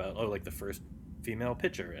was like about like the first female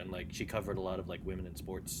pitcher, and like she covered a lot of like women in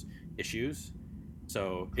sports issues,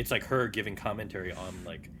 so it's like her giving commentary on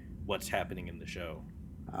like what's happening in the show,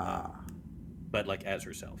 but like as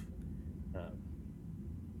herself.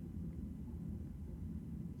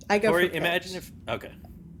 I go Tori, for imagine pitch. if okay.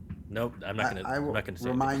 Nope, I'm not gonna. I will I'm not gonna say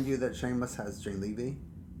remind you that Shameless has Jane Levy,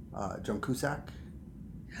 Joan Cusack.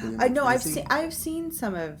 I know Macy. I've seen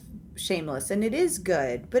some of Shameless, and it is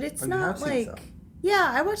good, but it's Oh, you not have seen like some?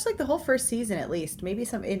 yeah. I watched like the whole first season at least, maybe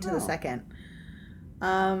some into the second.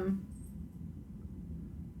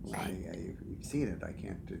 You've seen it. I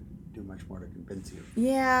can't do much more to convince you.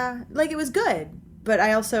 Yeah, like it was good, but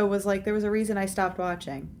I also was like there was a reason I stopped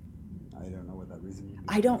watching. I don't know what that reason would be.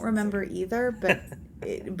 I don't remember either, but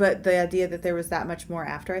but the idea that there was that much more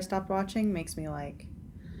after I stopped watching makes me like,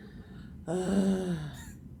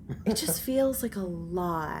 it just feels like a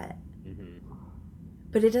lot. Mm-hmm.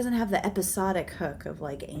 But it doesn't have the episodic hook of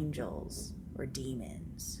like angels or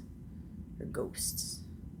demons or ghosts.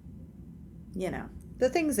 You know, the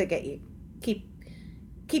things that get you keep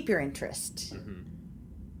your interest. Mm-hmm.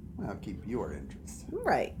 Well, keep your interest.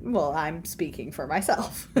 Right. Well, I'm speaking for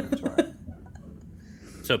myself. That's right.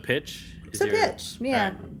 So pitch. Pitch.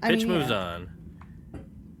 Yeah. Right. Pitch moves on.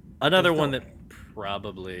 Another one that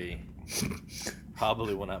probably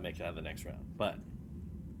will not make it out of the next round, but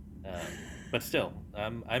still,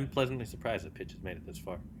 I'm pleasantly surprised that Pitch has made it this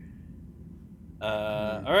far.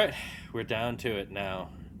 All right, we're down to it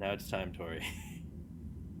now. Now it's time, Tori.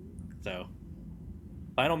 So,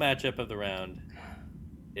 final matchup of the round.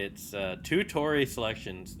 It's two Tory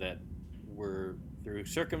selections that were, through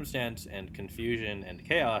circumstance and confusion and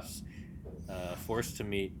chaos, forced to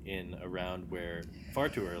meet in a round where, far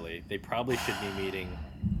too early, they probably should be meeting,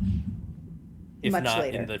 if much not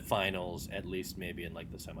later. in the finals, at least maybe in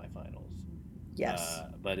like the semifinals. Yes.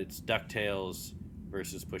 But it's DuckTales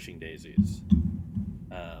versus Pushing Daisies.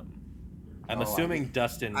 I'm assuming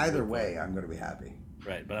Dustin. Either way, I'm going to be happy.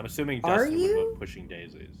 Right, but I'm assuming Are Dustin would you? vote Pushing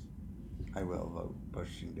Daisies. I will vote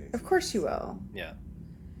Pushing Daisies. Of course you will. Yeah.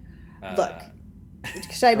 Look,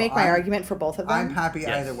 should I make my argument for both of them? I'm happy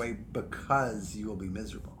Yes. either way because you will be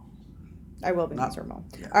miserable. I will be miserable.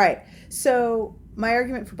 Yeah. All right. So my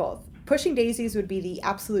argument for both. Pushing Daisies would be the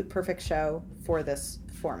absolute perfect show for this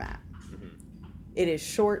format. Mm-hmm. It is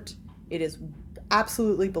short. It is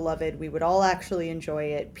absolutely beloved. We would all actually enjoy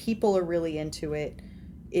it. People are really into it.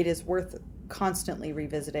 It is worth constantly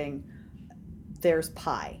revisiting. There's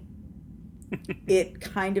pie. It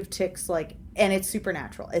kind of ticks like, and it's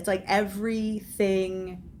supernatural. It's like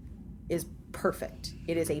everything is perfect.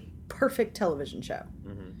 It is a perfect television show.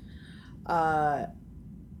 Mm-hmm.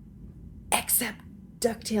 Except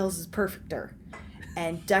DuckTales is perfecter.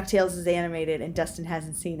 And DuckTales is animated and Dustin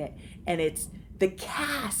hasn't seen it. And the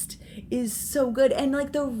cast is so good. And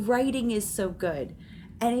like the writing is so good.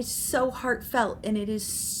 And it's so heartfelt. And it is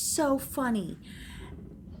so funny.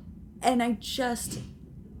 And I just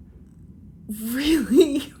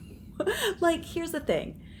really, like, here's the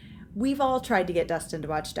thing. We've all tried to get Dustin to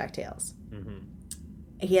watch DuckTales. Mm-hmm.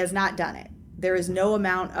 He has not done it. There is no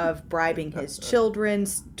amount of bribing his children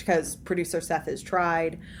because producer Seth has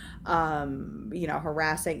tried,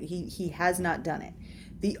 harassing. He has not done it.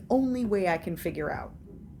 The only way I can figure out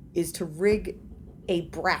is to rig a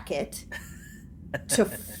bracket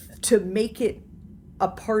to make it a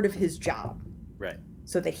part of his job. Right.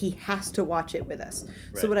 So that he has to watch it with us.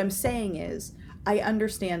 Right. So what I'm saying is, I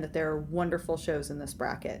understand that there are wonderful shows in this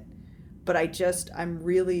bracket, but I'm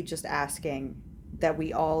really just asking that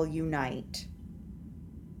we all unite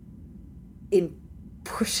in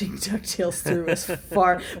pushing DuckTales through as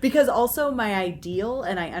far, because also my ideal,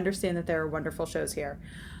 and I understand that there are wonderful shows here,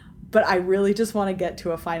 but I really just want to get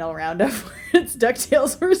to a final round of where it's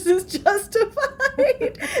DuckTales versus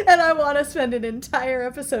Justified, and I want to spend an entire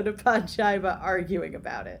episode of Pod Shiva arguing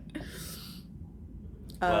about it.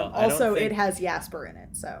 Well, also, it has Jasper in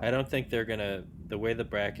it, so I don't think they're gonna. The way the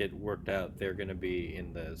bracket worked out, they're gonna be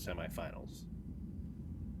in the semifinals.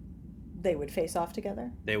 they would face off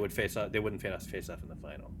together. They would face off. They wouldn't face off in the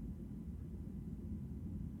final.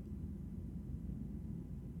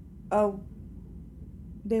 Oh,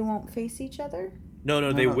 they won't face each other?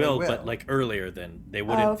 No, they will, but like earlier than they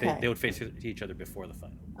wouldn't. Oh, okay. They would face each other before the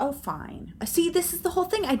final. Oh, fine. See, this is the whole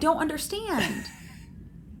thing. I don't understand.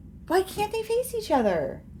 Why can't they face each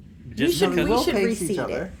other? Just No, because we will should face each reseed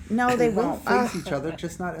other. it. No, they will won't. face each other,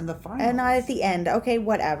 just not in the finals. And not at the end. Okay,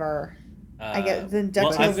 whatever. I get the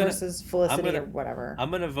DuckTales versus Felicity or whatever. I'm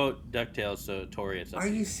gonna vote DuckTales, so Tori is. Are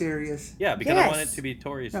you serious? Yeah, because I want it to be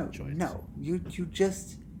Tori's choice. No, you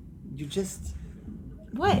just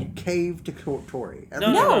what? caved to Tori.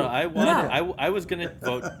 No. I was gonna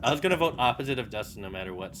vote. I was gonna vote opposite of Dustin, no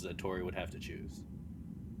matter what, so that Tori would have to choose.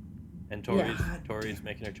 And Tori's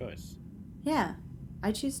making her choice. Yeah,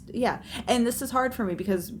 I choose. Yeah, and this is hard for me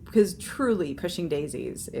because truly, Pushing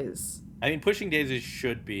Daisies is. I mean, Pushing Daisies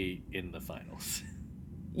should be in the finals.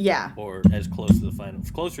 Yeah. Or as close to the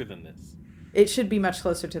finals, closer than this. It should be much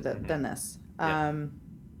closer to than this. Yeah.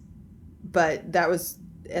 But that was,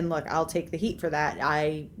 and look, I'll take the heat for that.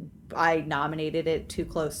 I nominated it too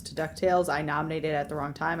close to DuckTales. I nominated it at the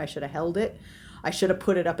wrong time. I should have held it. I should have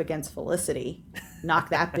put it up against Felicity.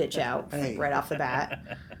 Knock that bitch out right off the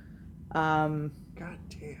bat. God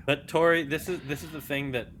damn. But Tori, this is the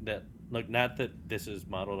thing that look, not that this is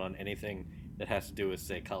modeled on anything that has to do with,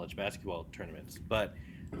 say, college basketball tournaments, but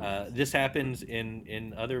this happens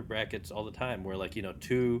in other brackets all the time, where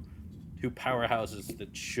two powerhouses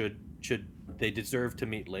that should they deserve to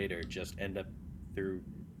meet later just end up through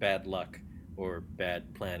bad luck or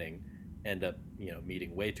bad planning, end up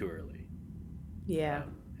meeting way too early. Yeah.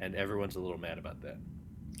 And everyone's a little mad about that.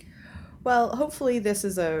 Well, hopefully this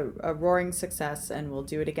is a roaring success, and we'll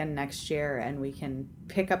do it again next year, and we can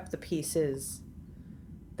pick up the pieces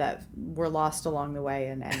that were lost along the way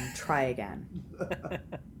and try again.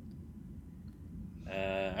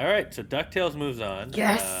 All right, so DuckTales moves on.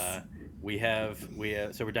 Yes. We have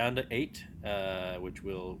so we're down to 8, which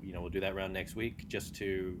we'll do that round next week just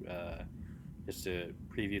to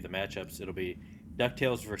preview the matchups. It'll be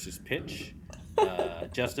DuckTales versus Pitch,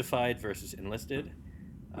 Justified versus Enlisted,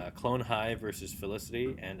 Clone High versus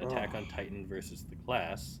Felicity, and Attack on Titan versus The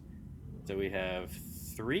Class. So we have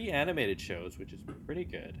 3 animated shows, which is pretty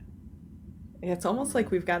good. It's almost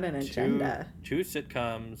like we've got an agenda. 2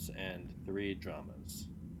 sitcoms and 3 dramas.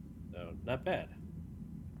 So not bad.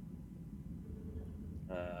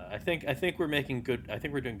 I think we're making good. I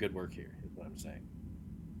think we're doing good work here. Is what I'm saying.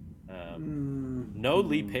 No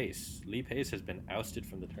Lee Pace. Lee Pace has been ousted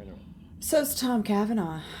from the tournament. So's Tom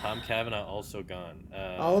Cavanaugh. Tom Cavanaugh also gone.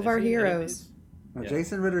 All of our heroes. No,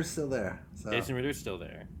 Jason Ritter's still there. So Jason Ritter's still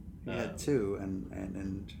there. He had 2,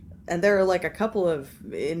 and there are like a couple of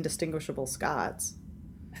indistinguishable Scots.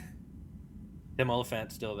 Tim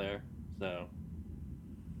Oliphant's still there, so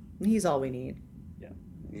he's all we need. Yeah,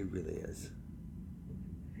 he really is.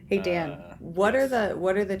 Hey Dan, what are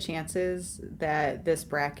the chances that this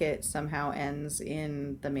bracket somehow ends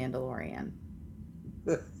in The Mandalorian?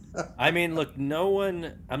 I mean, look, no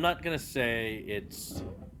one. I'm not gonna say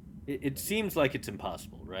it seems like it's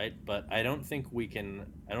impossible, right? But I don't think we can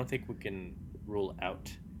rule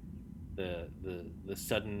out the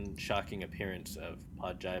sudden shocking appearance of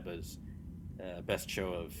Pod Jaiba's best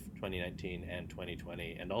show of 2019 and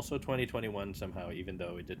 2020, and also 2021 somehow, even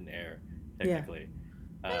though it didn't air technically.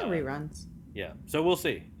 Reruns. Yeah, so we'll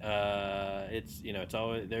see. It's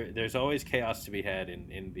always there's always chaos to be had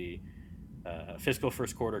in the Fiscal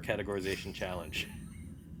First Quarter Categorization Challenge.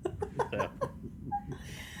 So,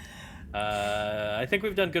 I think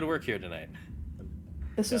we've done good work here tonight.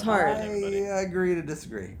 This was hard. I agree to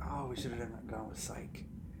disagree. Oh, we should have gone with Psych.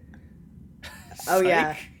 Oh,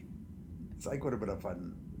 yeah. Psych would have been a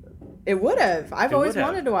fun. It would have. I've always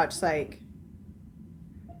wanted to watch Psych.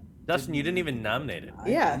 Dustin, you didn't even nominate it.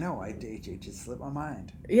 I know. It just slipped my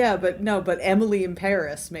mind. Yeah, but Emily in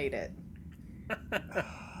Paris made it.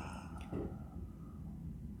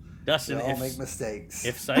 Dustin, we all make mistakes.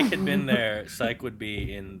 If Psych had been there, Psych would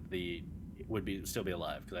still be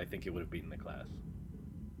alive, because I think it would have beaten The Class.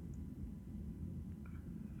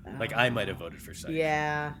 Like, I might have voted for Psych.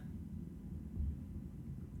 Yeah.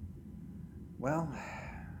 Well,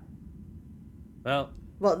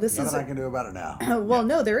 this nothing is. I can do about it now. Well,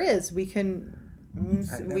 no, there is. We can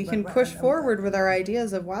push forward with our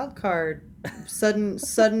ideas of wild card,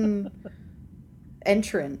 sudden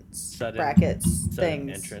entrance brackets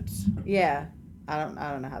things. Entrance. Yeah, I don't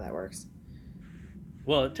know how that works.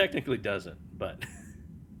 Well, it technically doesn't, but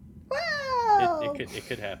well, it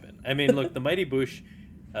could happen. I mean, look, the Mighty Boosh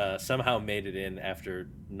somehow made it in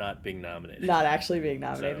after not being nominated. Not actually being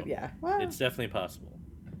nominated. So yeah, well, it's definitely possible.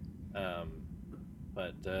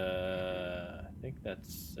 But I think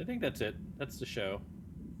that's it. That's the show.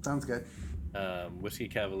 Sounds good. Whiskey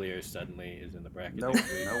Cavalier suddenly is in the bracket. Nope.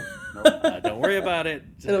 Don't worry about it.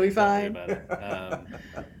 It'll be fine. Don't worry about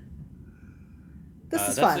it. This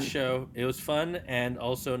is that's fun. The show. It was fun and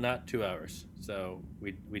also not 2 hours. So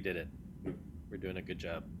we did it. We're doing a good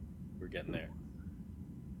job. we're getting there.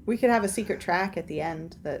 We could have a secret track at the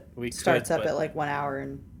end that We starts could, up but- at like 1 hour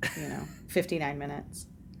and 59 minutes.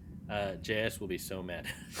 JS will be so mad.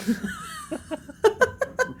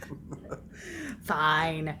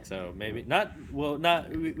 Fine. So maybe not. Well, not.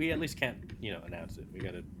 We at least can't announce it. We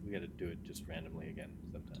gotta do it just randomly again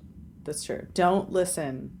sometime. That's true. Don't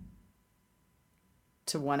listen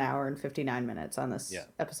to 1 hour and 59 minutes on this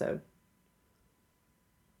episode.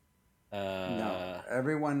 No,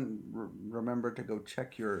 everyone remember to go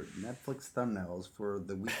check your Netflix thumbnails for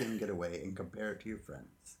the weekend getaway and compare it to your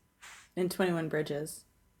friends. In 21 Bridges.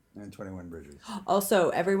 And 21 Bridges. Also,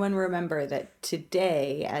 everyone remember that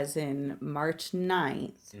today, as in March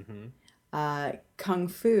 9th, Kung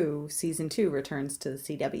Fu Season 2 returns to the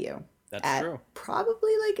CW. That's true.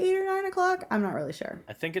 Probably like 8 or 9 o'clock. I'm not really sure.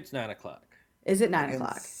 I think it's 9 o'clock. Is it 9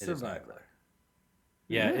 o'clock? Survivor.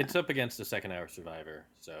 Yeah, it's up against the second hour Survivor,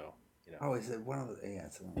 so... Oh, is it one of the... Yeah,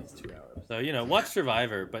 it's only 2 hours. So, watch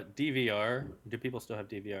Survivor, but DVR... Do people still have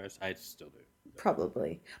DVRs? I still do.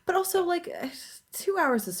 Probably. But also, 2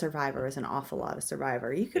 hours of Survivor is an awful lot of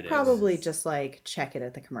Survivor. You could It probably is. just, check it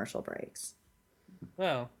at the commercial breaks.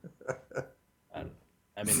 Well, I don't know.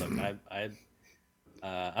 I mean, look,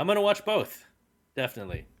 I'm going to watch both.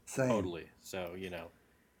 Definitely. Same. Totally. So,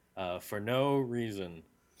 for no reason.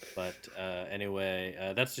 But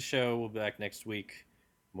anyway, that's the show. We'll be back next week.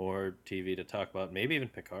 More TV to talk about. Maybe even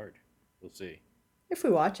Picard. We'll see. If we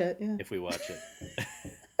watch it, yeah. If we watch it.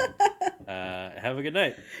 Have a good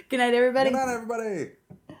night. Good night, everybody. Good night, everybody.